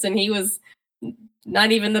nuts, and he was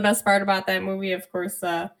not even the best part about that movie. Of course,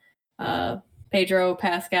 Pedro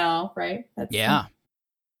Pascal, right? Yeah.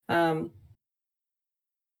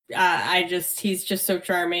 He's just so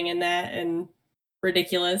charming in that and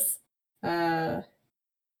ridiculous. I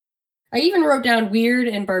even wrote down Weird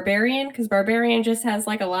and Barbarian, because Barbarian just has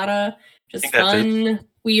like a lot of just fun,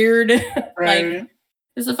 weird. Right. Like,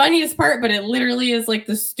 there's the funniest part, but it literally is like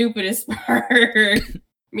the stupidest part.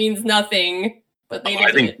 Means nothing, but they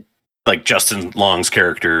did it. Like Justin Long's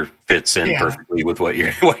character fits in perfectly with what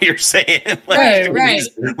you're saying. Like, right.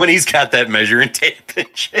 When he's got that measuring tape and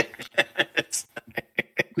shit.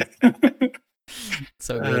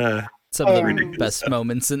 So good. Some of the best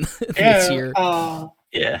moments in this year.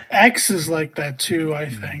 Yeah, X is like that too. I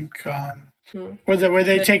think where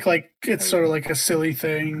they take like it's sort of like a silly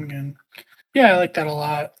thing, and I like that a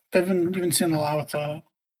lot. I've been seeing a lot with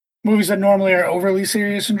movies that normally are overly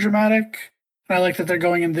serious and dramatic. And I like that they're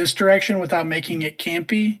going in this direction without making it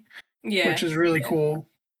campy, which is really cool.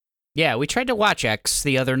 Yeah, we tried to watch X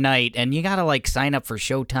the other night, and you gotta like sign up for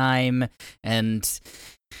Showtime, and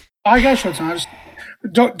I got Showtime.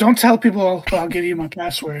 Don't tell people I'll give you my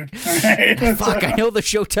password. All right? Fuck, I know the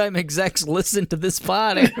Showtime execs listen to this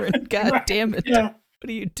pod, Aaron. God damn it. Yeah. What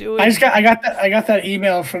are you doing? I got that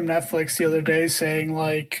email from Netflix the other day saying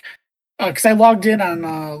like, because I logged in on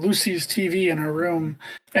Lucy's TV in her room,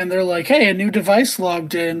 and they're like, "Hey, a new device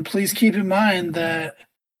logged in. Please keep in mind that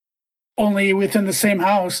only within the same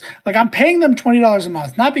house." Like, I'm paying them $20 a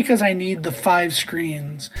month, not because I need the 5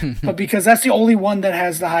 screens, but because that's the only one that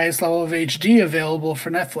has the highest level of HD available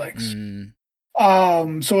for Netflix.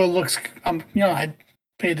 So it looks, I got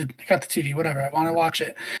the TV, whatever. I want to watch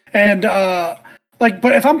it, and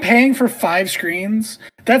but if I'm paying for 5 screens,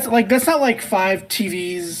 that's not like 5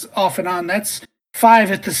 TVs off and on. That's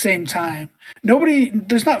 5 at the same time.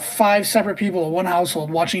 There's not 5 separate people in one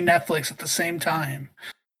household watching Netflix at the same time.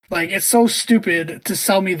 Like, it's so stupid to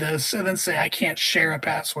sell me this and then say I can't share a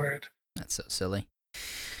password. That's so silly.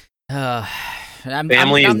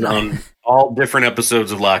 Family is on all different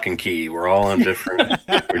episodes of Lock and Key. We're all on different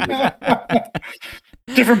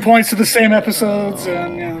different points of the same episodes,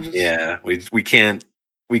 and yeah, we can't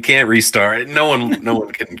restart. No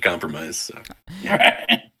one can compromise. So.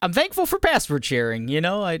 I'm thankful for password sharing.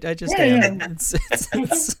 I just am. Yeah.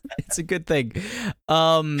 It's a good thing.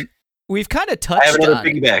 We've kind of touched. I have another on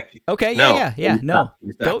piggyback. Okay, no, yeah. No,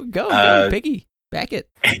 go, piggy. Back it.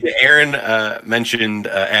 Aaron mentioned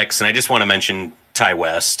X, and I just want to mention Ty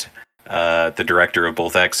West, the director of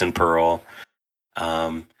both X and Pearl.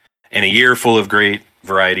 In a year full of great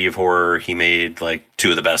variety of horror, he made like 2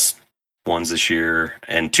 of the best ones this year,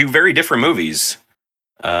 and 2 very different movies.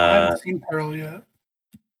 I haven't seen Pearl yet.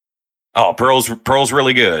 Oh, Pearl's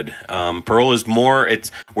really good. Pearl is more.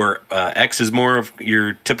 It's where X is more of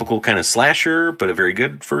your typical kind of slasher, but a very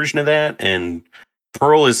good version of that. And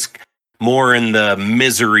Pearl is more in the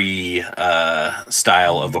misery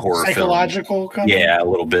style of the horror psychological film. Yeah, a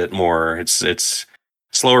little bit more. It's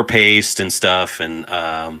slower paced and stuff, and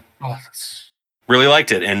really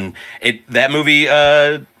liked it. And that movie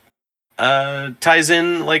ties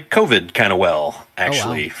in like COVID kind of well,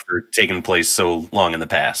 actually, for taking place so long in the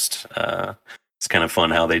past. It's kind of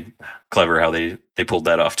fun how they pulled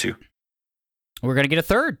that off too. We're gonna get a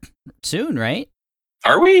 3rd soon, right?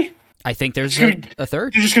 Are we? I think there's a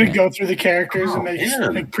 3rd. You're just going to go through the characters and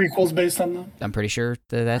make prequels based on them? I'm pretty sure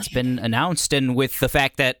that's been announced. And with the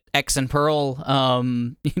fact that X and Pearl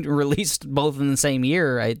released both in the same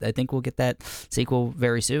year, I think we'll get that sequel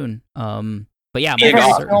very soon. But yeah,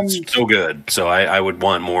 it's so good. So I would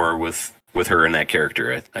want more with her in that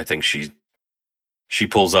character. I think she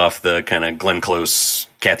pulls off the kind of Glenn Close,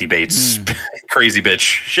 Kathy Bates, crazy bitch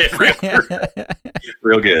shit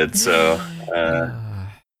real good. So...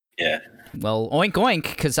 yeah. Well, oink oink,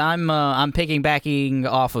 because I'm piggybacking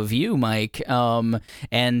off of you, Mike. And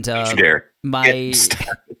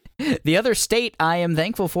the other state I am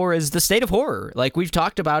thankful for is the state of horror. Like, we've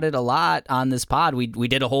talked about it a lot on this pod. We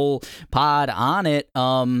did a whole pod on it.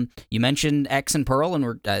 You mentioned X and Pearl,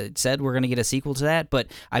 and said we're going to get a sequel to that.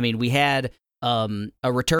 But I mean, we had a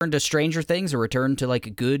return to Stranger Things, a return to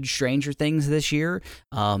like good Stranger Things this year.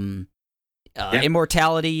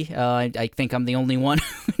 Immortality, I think I'm the only one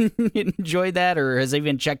who enjoyed that or has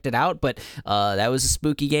even checked it out, but that was a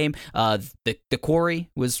spooky game. The Quarry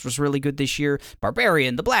was really good this year.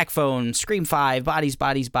 Barbarian, The Black Phone, Scream 5, Bodies.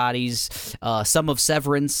 Some of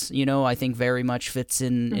Severance, I think very much fits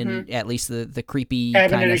in at least the creepy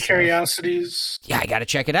Cabinet of Curiosities. Yeah, I gotta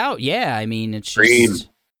check it out. Yeah, I mean, it's Scream. Just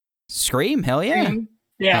Scream, hell yeah. Scream.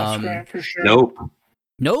 Yeah, Scream for sure.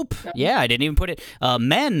 Nope. Yeah, I didn't even put it.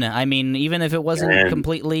 Men, I mean, even if it wasn't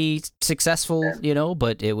completely successful,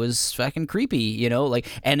 but it was fucking creepy,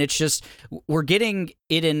 and it's just, we're getting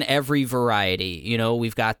it in every variety.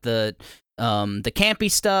 We've got the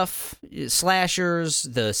campy stuff, slashers,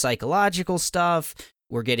 the psychological stuff.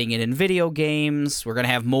 We're getting it in video games. We're going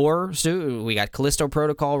to have more. So we got Callisto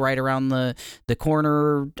Protocol right around the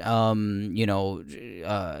corner.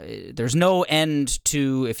 There's no end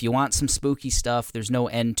to, if you want some spooky stuff, there's no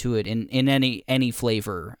end to it in any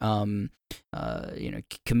flavor. Comedic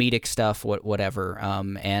stuff, whatever.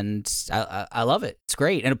 And I love it. It's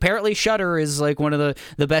great. And apparently Shudder is like one of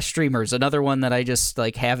the best streamers. Another one that I just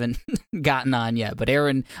like haven't gotten on yet. But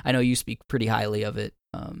Aaron, I know you speak pretty highly of it.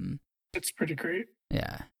 It's pretty great.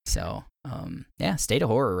 Yeah. So, state of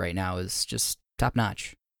horror right now is just top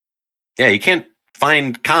notch. Yeah, you can't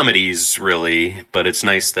find comedies really, but it's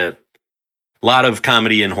nice that a lot of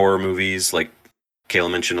comedy and horror movies, like Kayla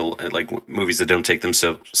mentioned, like movies that don't take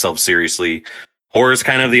themselves seriously. Horror is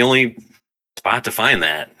kind of the only spot to find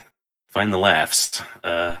the laughs.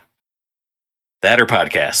 That or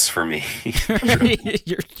podcasts for me.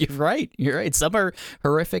 You're right. You're right. Some are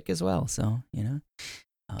horrific as well. So,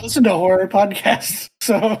 listen to horror podcasts.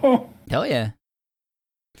 So hell yeah.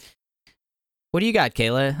 What do you got,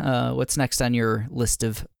 Kayla? What's next on your list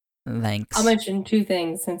of thanks? I'll mention 2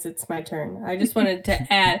 things since it's my turn. I just wanted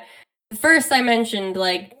to add. First, I mentioned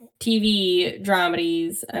like TV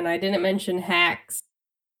dramedies, and I didn't mention Hacks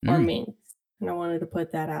or Minx. And I wanted to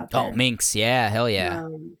put that out there. Oh, Minx. Yeah, hell yeah.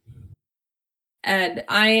 And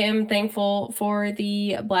I am thankful for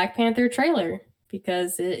the Black Panther trailer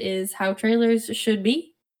because it is how trailers should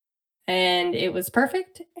be. And it was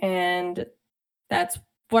perfect. And that's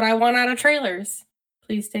what I want out of trailers.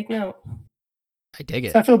 Please take note. I dig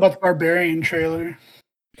it. I feel about the Barbarian trailer.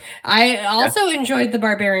 I also enjoyed the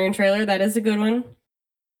Barbarian trailer. That is a good one.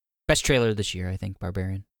 Best trailer this year, I think,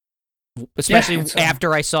 Barbarian. Especially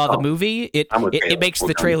after I saw the movie, it makes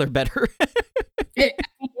the trailer better. It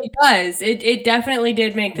does. It definitely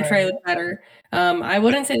did make the trailer better. I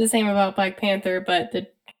wouldn't say the same about Black Panther, but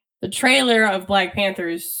the trailer of Black Panther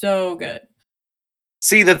is so good.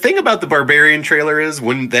 See, the thing about the Barbarian trailer is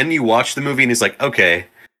when then you watch the movie and it's like, okay,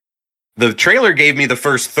 the trailer gave me the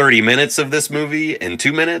first 30 minutes of this movie in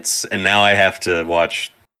 2 minutes, and now I have to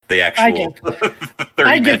watch the actual 30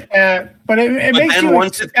 I get that, but it makes then you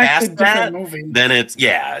once it's past that, movie. then it's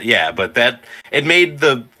but that it made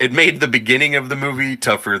the beginning of the movie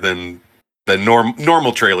tougher than the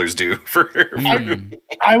normal trailers do for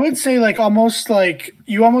I would say like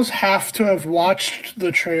you almost have to have watched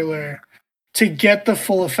the trailer to get the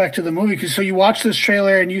full effect of the movie. Because so you watch this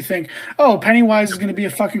trailer and you think, oh, Pennywise is going to be a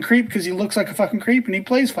fucking creep because he looks like a fucking creep and he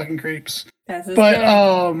plays fucking creeps. That's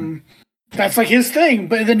like his thing.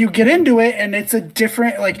 But then you get into it and it's a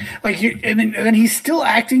different and then he's still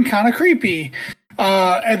acting kind of creepy.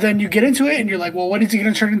 And then you get into it and you're like, well, what is he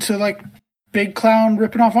going to turn into? Like big clown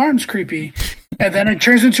ripping off arms creepy. And then it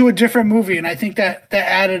turns into a different movie, and I think that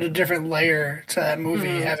added a different layer to that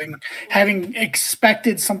movie, having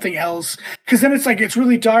expected something else. Because then it's like it's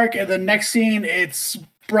really dark, and the next scene it's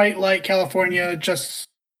bright light California, Justin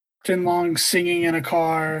Long singing in a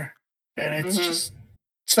car, and it's just.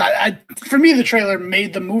 So for me, the trailer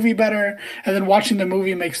made the movie better, and then watching the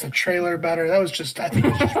movie makes the trailer better. That was I think it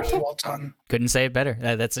was just really well done. Couldn't say it better.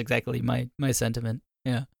 That's exactly my sentiment.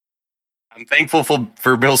 Yeah. I'm thankful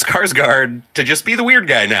for Bill Skarsgård to just be the weird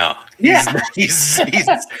guy now. Yeah. He's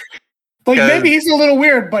like maybe he's a little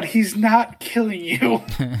weird, but he's not killing you.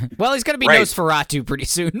 Well, he's going to be Nosferatu pretty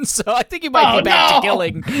soon, so I think he might be back to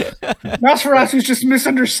killing. Nosferatu's just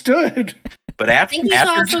misunderstood. But I think he's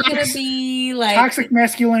also going to be like toxic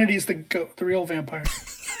masculinity is the real vampire.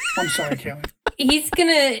 I'm sorry, Kelly. He's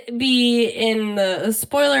gonna be in the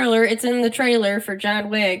spoiler alert. It's in the trailer for John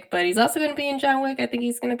Wick, but he's also gonna be in John Wick. I think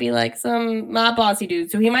he's gonna be like some mob bossy dude.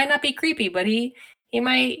 So he might not be creepy, but he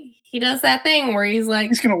does that thing where he's like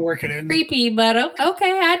he's gonna work it in creepy. But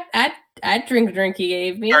okay, I'd drink a drink he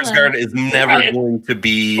gave me. Skarsgård is never going to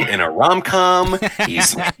be in a rom-com.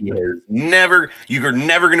 You're never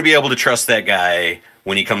going to be able to trust that guy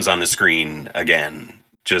when he comes on the screen again.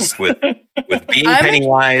 Just with being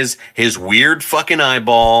Pennywise, his weird fucking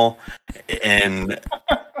eyeball, and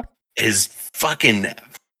his fucking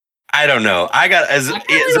I don't know. I got as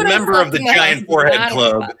a member of the Giant Forehead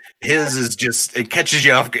Club. His is just it catches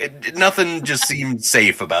you off. Nothing just seemed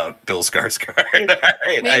safe about Bill Skarsgård.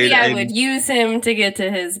 Right? Maybe I would use him to get to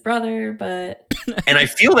his brother, but and I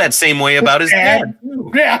feel that same way about his dad.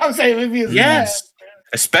 Yeah, I was saying maybe his dad.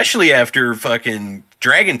 Especially after fucking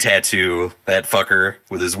Dragon Tattoo, that fucker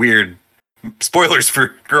with his weird spoilers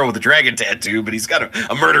for Girl with a Dragon Tattoo, but he's got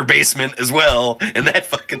a murder basement as well, and that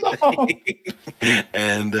fucking thing.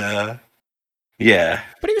 And yeah,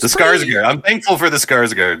 but the Skarsgård. I'm thankful for the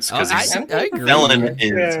Skarsgårds because Ellen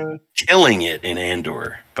is killing it in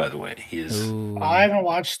Andor. By the way, he is. Ooh. I haven't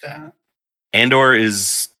watched that. Andor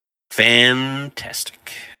is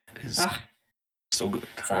fantastic. It is so good.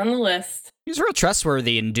 It's on the list. He's real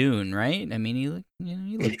trustworthy in Dune, right? I mean, he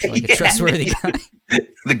looked like a trustworthy guy.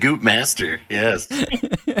 The Goop Master, yes.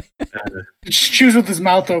 Just chews with his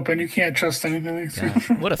mouth open. You can't trust anything.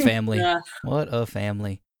 What a family! What a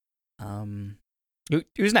family.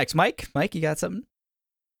 Who's next? Mike? Mike, you got something?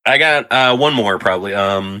 I got one more probably.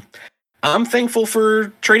 I'm thankful for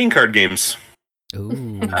trading card games.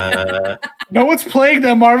 Ooh. Know what's playing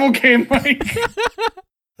that Marvel game, Mike?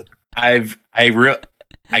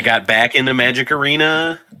 I got back into Magic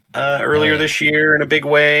Arena earlier this year in a big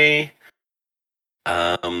way.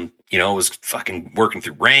 Was fucking working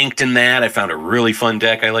through ranked in that. I found a really fun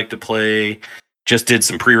deck I like to play. Just did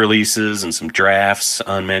some pre-releases and some drafts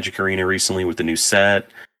on Magic Arena recently with the new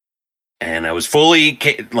set. And I was fully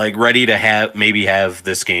ready to have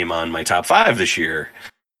this game on my top 5 this year.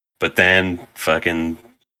 But then fucking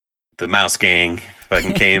the Mouse Gang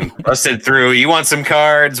fucking came, busted through. You want some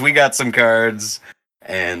cards? We got some cards.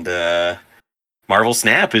 And Marvel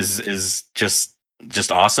Snap is just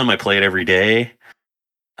awesome. I play it every day.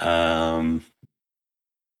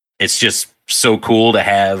 It's just so cool to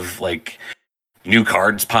have like new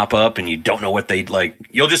cards pop up and you don't know what they like.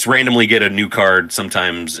 You'll just randomly get a new card.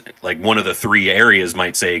 Sometimes like one of the 3 areas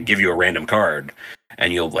might say, give you a random card.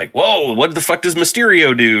 And you'll like, whoa, what the fuck does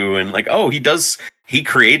Mysterio do? And like, oh, he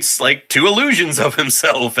creates like 2 illusions of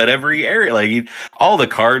himself at every area. Like all the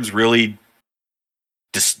cards really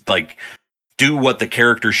just like do what the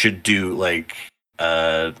character should do. Like,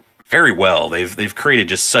 very well. They've created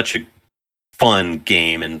just such a fun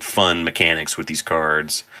game and fun mechanics with these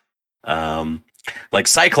cards. Like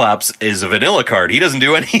Cyclops is a vanilla card. He doesn't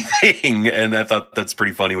do anything, and I thought that's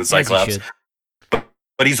pretty funny with Cyclops.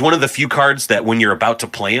 But he's one of the few cards that when you're about to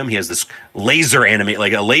play him, he has this laser animate,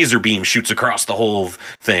 like a laser beam shoots across the whole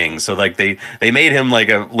thing. So like they made him like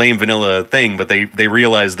a lame vanilla thing, but they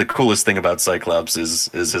realized the coolest thing about Cyclops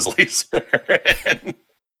is his laser.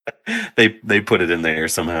 They put it in there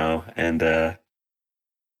somehow, and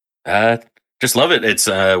just love it. It's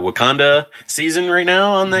Wakanda season right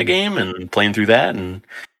now on that game, and playing through that and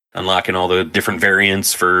unlocking all the different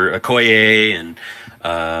variants for Okoye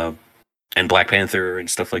and Black Panther and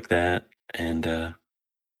stuff like that, and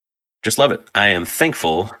just love it. I am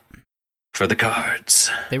thankful for the cards.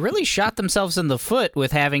 They really shot themselves in the foot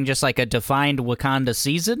with having just like a defined Wakanda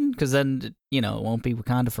season, because then it won't be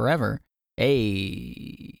Wakanda forever.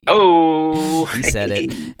 Hey, oh, he said it.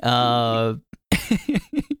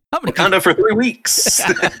 Wakanda for 3 weeks.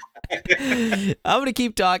 I'm gonna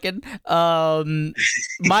keep talking.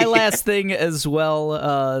 My last thing as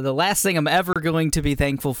well, the last thing I'm ever going to be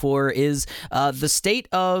thankful for is the state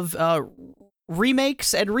of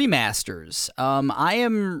remakes and remasters. I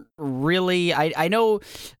am really, I know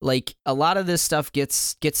like a lot of this stuff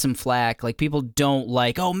gets some flack. Like people don't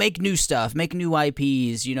like, oh, make new stuff, make new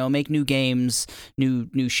IPs, make new games,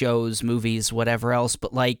 new shows, movies, whatever else.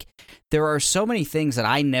 But like there are so many things that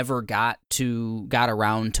I never got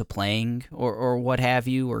around to playing or what have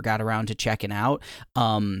you, or got around to checking out.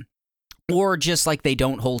 Or just like they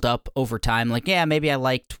don't hold up over time. Like, yeah, maybe I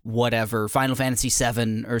liked whatever, Final Fantasy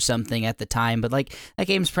VII or something at the time, but like that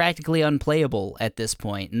game's practically unplayable at this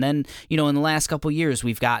point. And then, in the last couple years,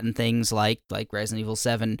 we've gotten things like Resident Evil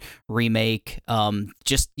 7 remake,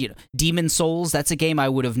 Demon's Souls. That's a game I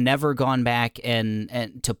would have never gone back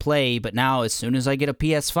and to play, but now as soon as I get a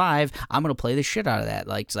PS5, I'm gonna play the shit out of that.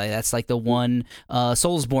 Like that's like the one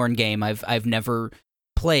Soulsborne game I've never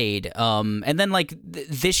played. And then like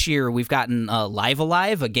this year we've gotten Live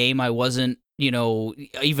Alive, a game I wasn't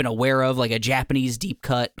even aware of, like a Japanese deep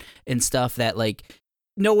cut and stuff that like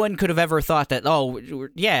no one could have ever thought that, oh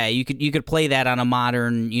yeah, you could play that on a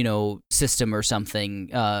modern system or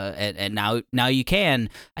something, and now you can.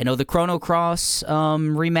 I know the Chrono Cross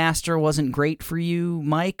remaster wasn't great for you,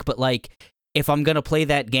 Mike, but like if I'm gonna play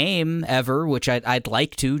that game ever, which I'd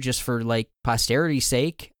like to just for like posterity's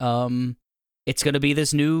sake, it's going to be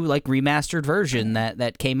this new like remastered version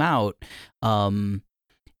that came out. And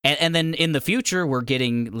then in the future,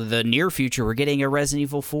 near future, we're getting a Resident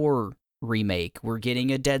Evil 4 remake. We're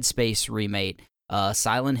getting a Dead Space remake,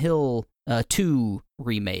 Silent Hill 2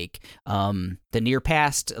 remake. The near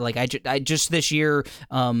past, like I just this year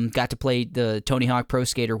got to play the Tony Hawk Pro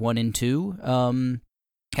Skater 1 and 2 kind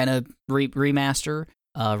of remaster,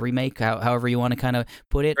 remake, however you want to kind of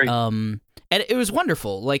put it. Right. And it was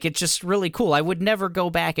wonderful. Like, it's just really cool. I would never go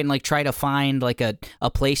back and, like, try to find, like, a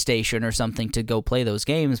PlayStation or something to go play those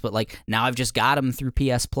games. But, like, now I've just got them through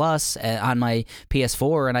PS Plus on my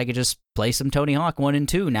PS4, and I could just play some Tony Hawk 1 and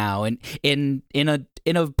 2 now. And in a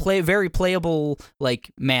very playable,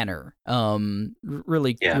 like, manner.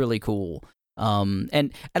 Really cool.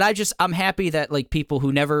 And I'm happy that like people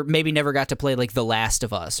who never got to play like The Last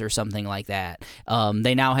of Us or something like that,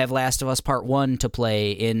 they now have Last of Us Part 1 to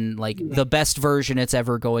play in like the best version it's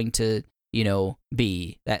ever going to,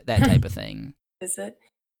 be, that type of thing. Is it?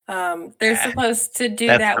 They're supposed to do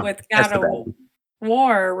that with God of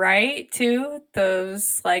War, right? Too?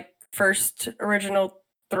 Those like first original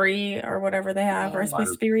 3 or whatever they have are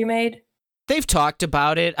supposed to be remade. They've talked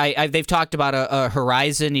about it. They've talked about a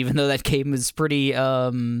Horizon, even though that game is pretty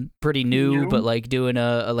new, but like doing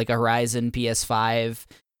a Horizon PS5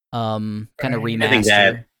 kind of remaster. I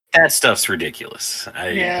think that stuff's ridiculous.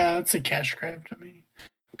 It's a cash grab to me.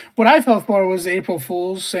 What I felt for was April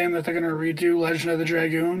Fools saying that they're going to redo Legend of the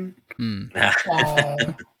Dragoon. I'm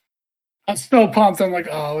still pumped. I'm like,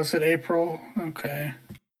 oh, is it April? Okay.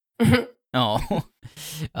 Oh.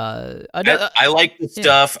 I like the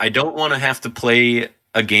stuff. I don't want to have to play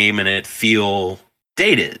a game and it feel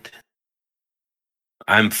dated.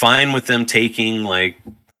 I'm fine with them taking like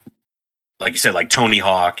like you said, like Tony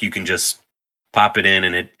Hawk, you can just pop it in,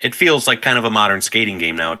 and it feels like kind of a modern skating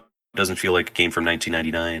game now. It doesn't feel like a game from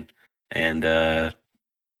 1999. And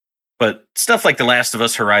but stuff like The Last of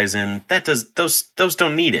Us, Horizon, those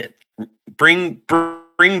don't need it. Bring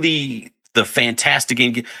the fantastic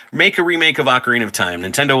game. Make a remake of Ocarina of Time.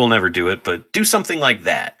 Nintendo will never do it, but do something like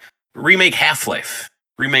that. Remake Half-Life.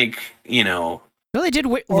 Remake, Well, they did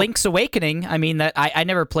Link's Awakening. I mean, that I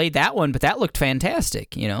never played that one, but that looked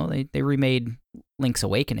fantastic. They remade Link's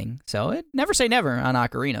Awakening, so never say never on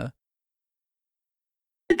Ocarina.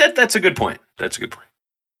 That's a good point. It's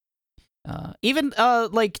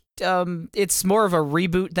more of a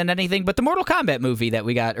reboot than anything, but the Mortal Kombat movie that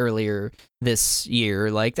we got earlier this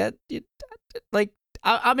year, like that,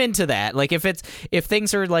 I'm into that. Like if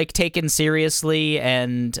things are like taken seriously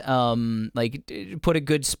and put a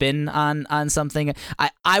good spin on something,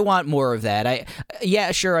 I want more of that.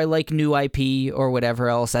 Sure, I like new IP or whatever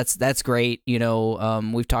else. That's great.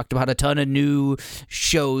 We've talked about a ton of new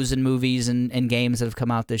shows and movies and games that have come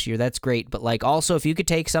out this year. That's great. But like also if you could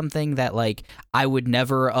take something that like I would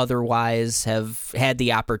never otherwise have had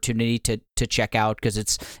the opportunity to check out because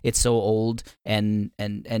it's so old and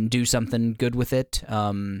do something good with it.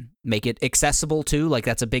 Make it accessible too. Like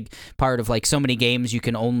that's a big part of like so many games you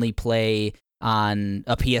can only play on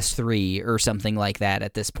a PS3 or something like that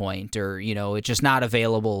at this point, or it's just not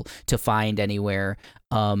available to find anywhere.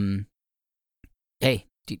 Hey,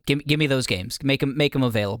 give me those games. Make them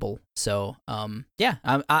available. So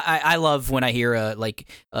I love when I hear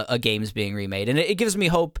a game's being remade, and it gives me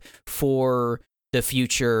hope for the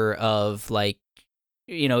future of like,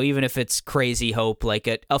 even if it's crazy hope, like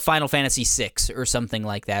a Final Fantasy VI or something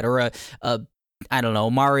like that, or a I don't know,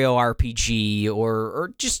 Mario RPG,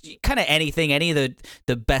 or just kind of anything, any of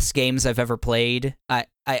the best games I've ever played. I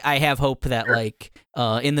have hope that like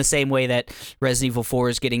in the same way that Resident Evil 4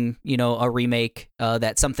 is getting a remake,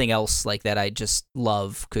 that something else like that I just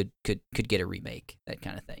love could get a remake, that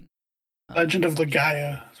kind of thing. Legend of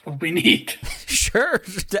Legaia is what we need. Sure,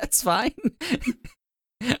 that's fine.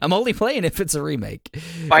 I'm only playing if it's a remake.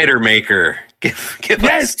 Spider Maker. Give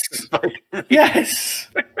yes! us Yes!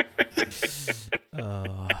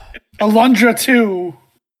 Alundra 2.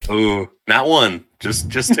 Ooh, not one.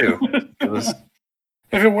 Just two.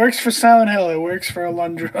 If it works for Silent Hill, it works for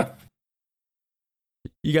Alundra.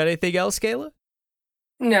 You got anything else, Kayla?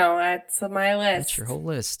 No, that's my list. That's your whole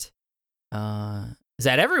list. Is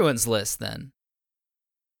that everyone's list then?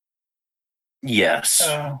 Yes.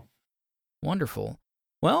 Wonderful.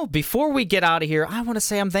 Well, before we get out of here, I want to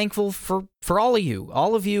say I'm thankful for all of you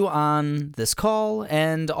on this call,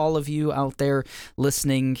 and all of you out there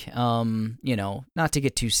listening. Not to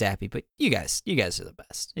get too sappy, but you guys are the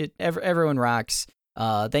best. Everyone rocks.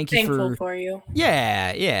 Thank you. Thankful for you.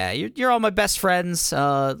 Yeah. You're all my best friends,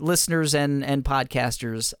 listeners and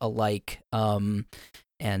podcasters alike.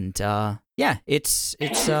 It's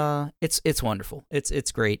wonderful.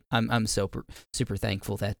 It's great. I'm super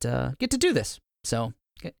thankful that get to do this. So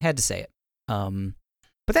had to say it. But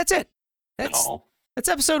that's it. That's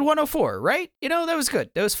episode 104, right? That was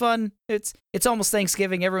good. That was fun. It's almost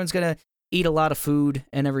Thanksgiving. Everyone's gonna eat a lot of food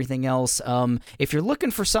and everything else. If you're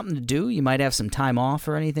looking for something to do, you might have some time off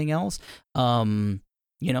or anything else. And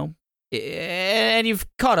you've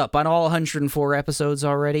caught up on all 104 episodes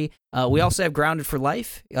already. We also have Grounded for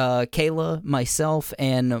Life. Kayla, myself,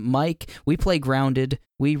 and Mike, we play Grounded.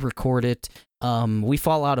 We record it. We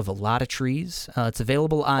fall out of a lot of trees. It's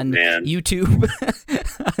available on YouTube,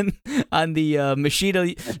 on the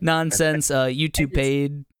Machina Nonsense YouTube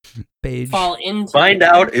page. Find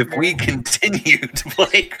out if we continue to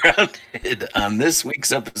play Grounded on this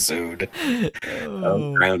week's episode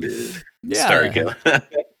of Grounded. Yeah. Sorry, Kayla.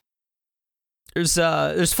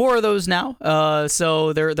 There's 4 of those now.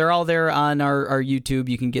 So they're all there on our YouTube.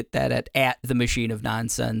 You can get that at the Machine of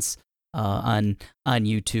Nonsense on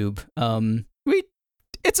YouTube.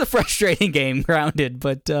 It's a frustrating game, Grounded,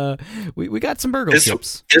 but we got some burgle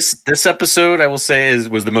chips. This episode, I will say,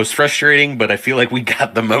 was the most frustrating, but I feel like we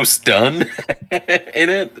got the most done in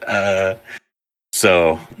it.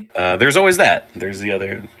 So there's always that. There's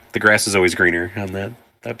the grass is always greener on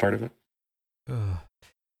that part of it.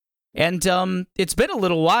 And it's been a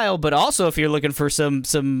little while, but also if you're looking for some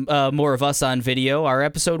more of us on video, our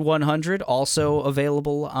episode 100 also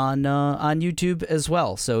available on YouTube as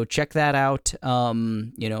well. So check that out.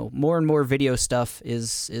 More and more video stuff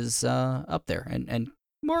is up there, and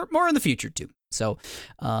more in the future too. So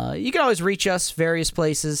you can always reach us various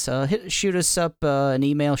places. Shoot us up an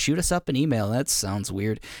email. That sounds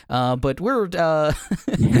weird. But we're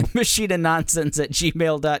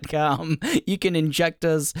machinanonsense@gmail.com. You can inject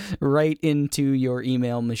us right into your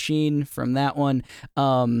email machine from that one.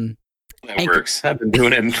 That works. I've been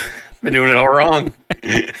doing it all wrong.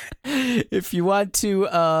 If you want to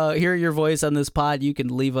hear your voice on this pod, you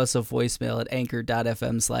can leave us a voicemail at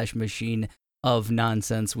anchor.fm/machine of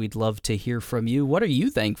nonsense. We'd love to hear from you. What are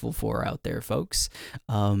you thankful for out there, folks?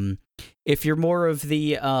 If you're more of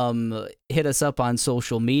the hit us up on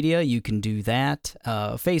social media, you can do that.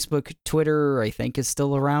 Facebook, Twitter, I think is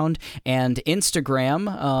still around, and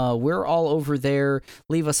Instagram. We're all over there.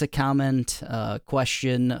 Leave us a comment,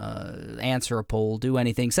 question, answer a poll, do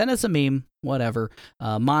anything. Send us a meme, whatever.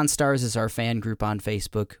 Monstars is our fan group on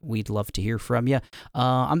Facebook. We'd love to hear from you.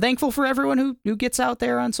 I'm thankful for everyone who gets out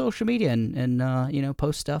there on social media and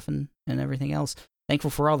post stuff and everything else.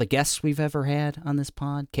 Thankful for all the guests we've ever had on this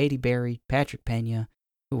pod. Katie Berry, Patrick Pena.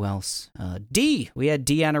 Who else? D. We had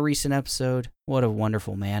D on a recent episode. What a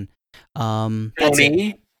wonderful man.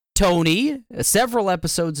 Tony. Tony. Several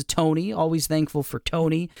episodes of Tony. Always thankful for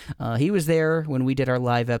Tony. He was there when we did our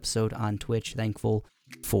live episode on Twitch. Thankful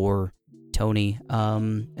for Tony.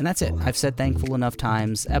 And that's it. I've said thankful enough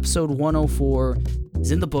times. Episode 104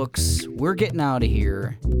 is in the books. We're getting out of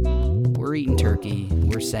here. We're eating turkey.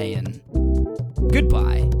 We're saying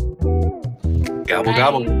goodbye. Gobble,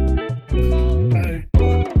 gobble.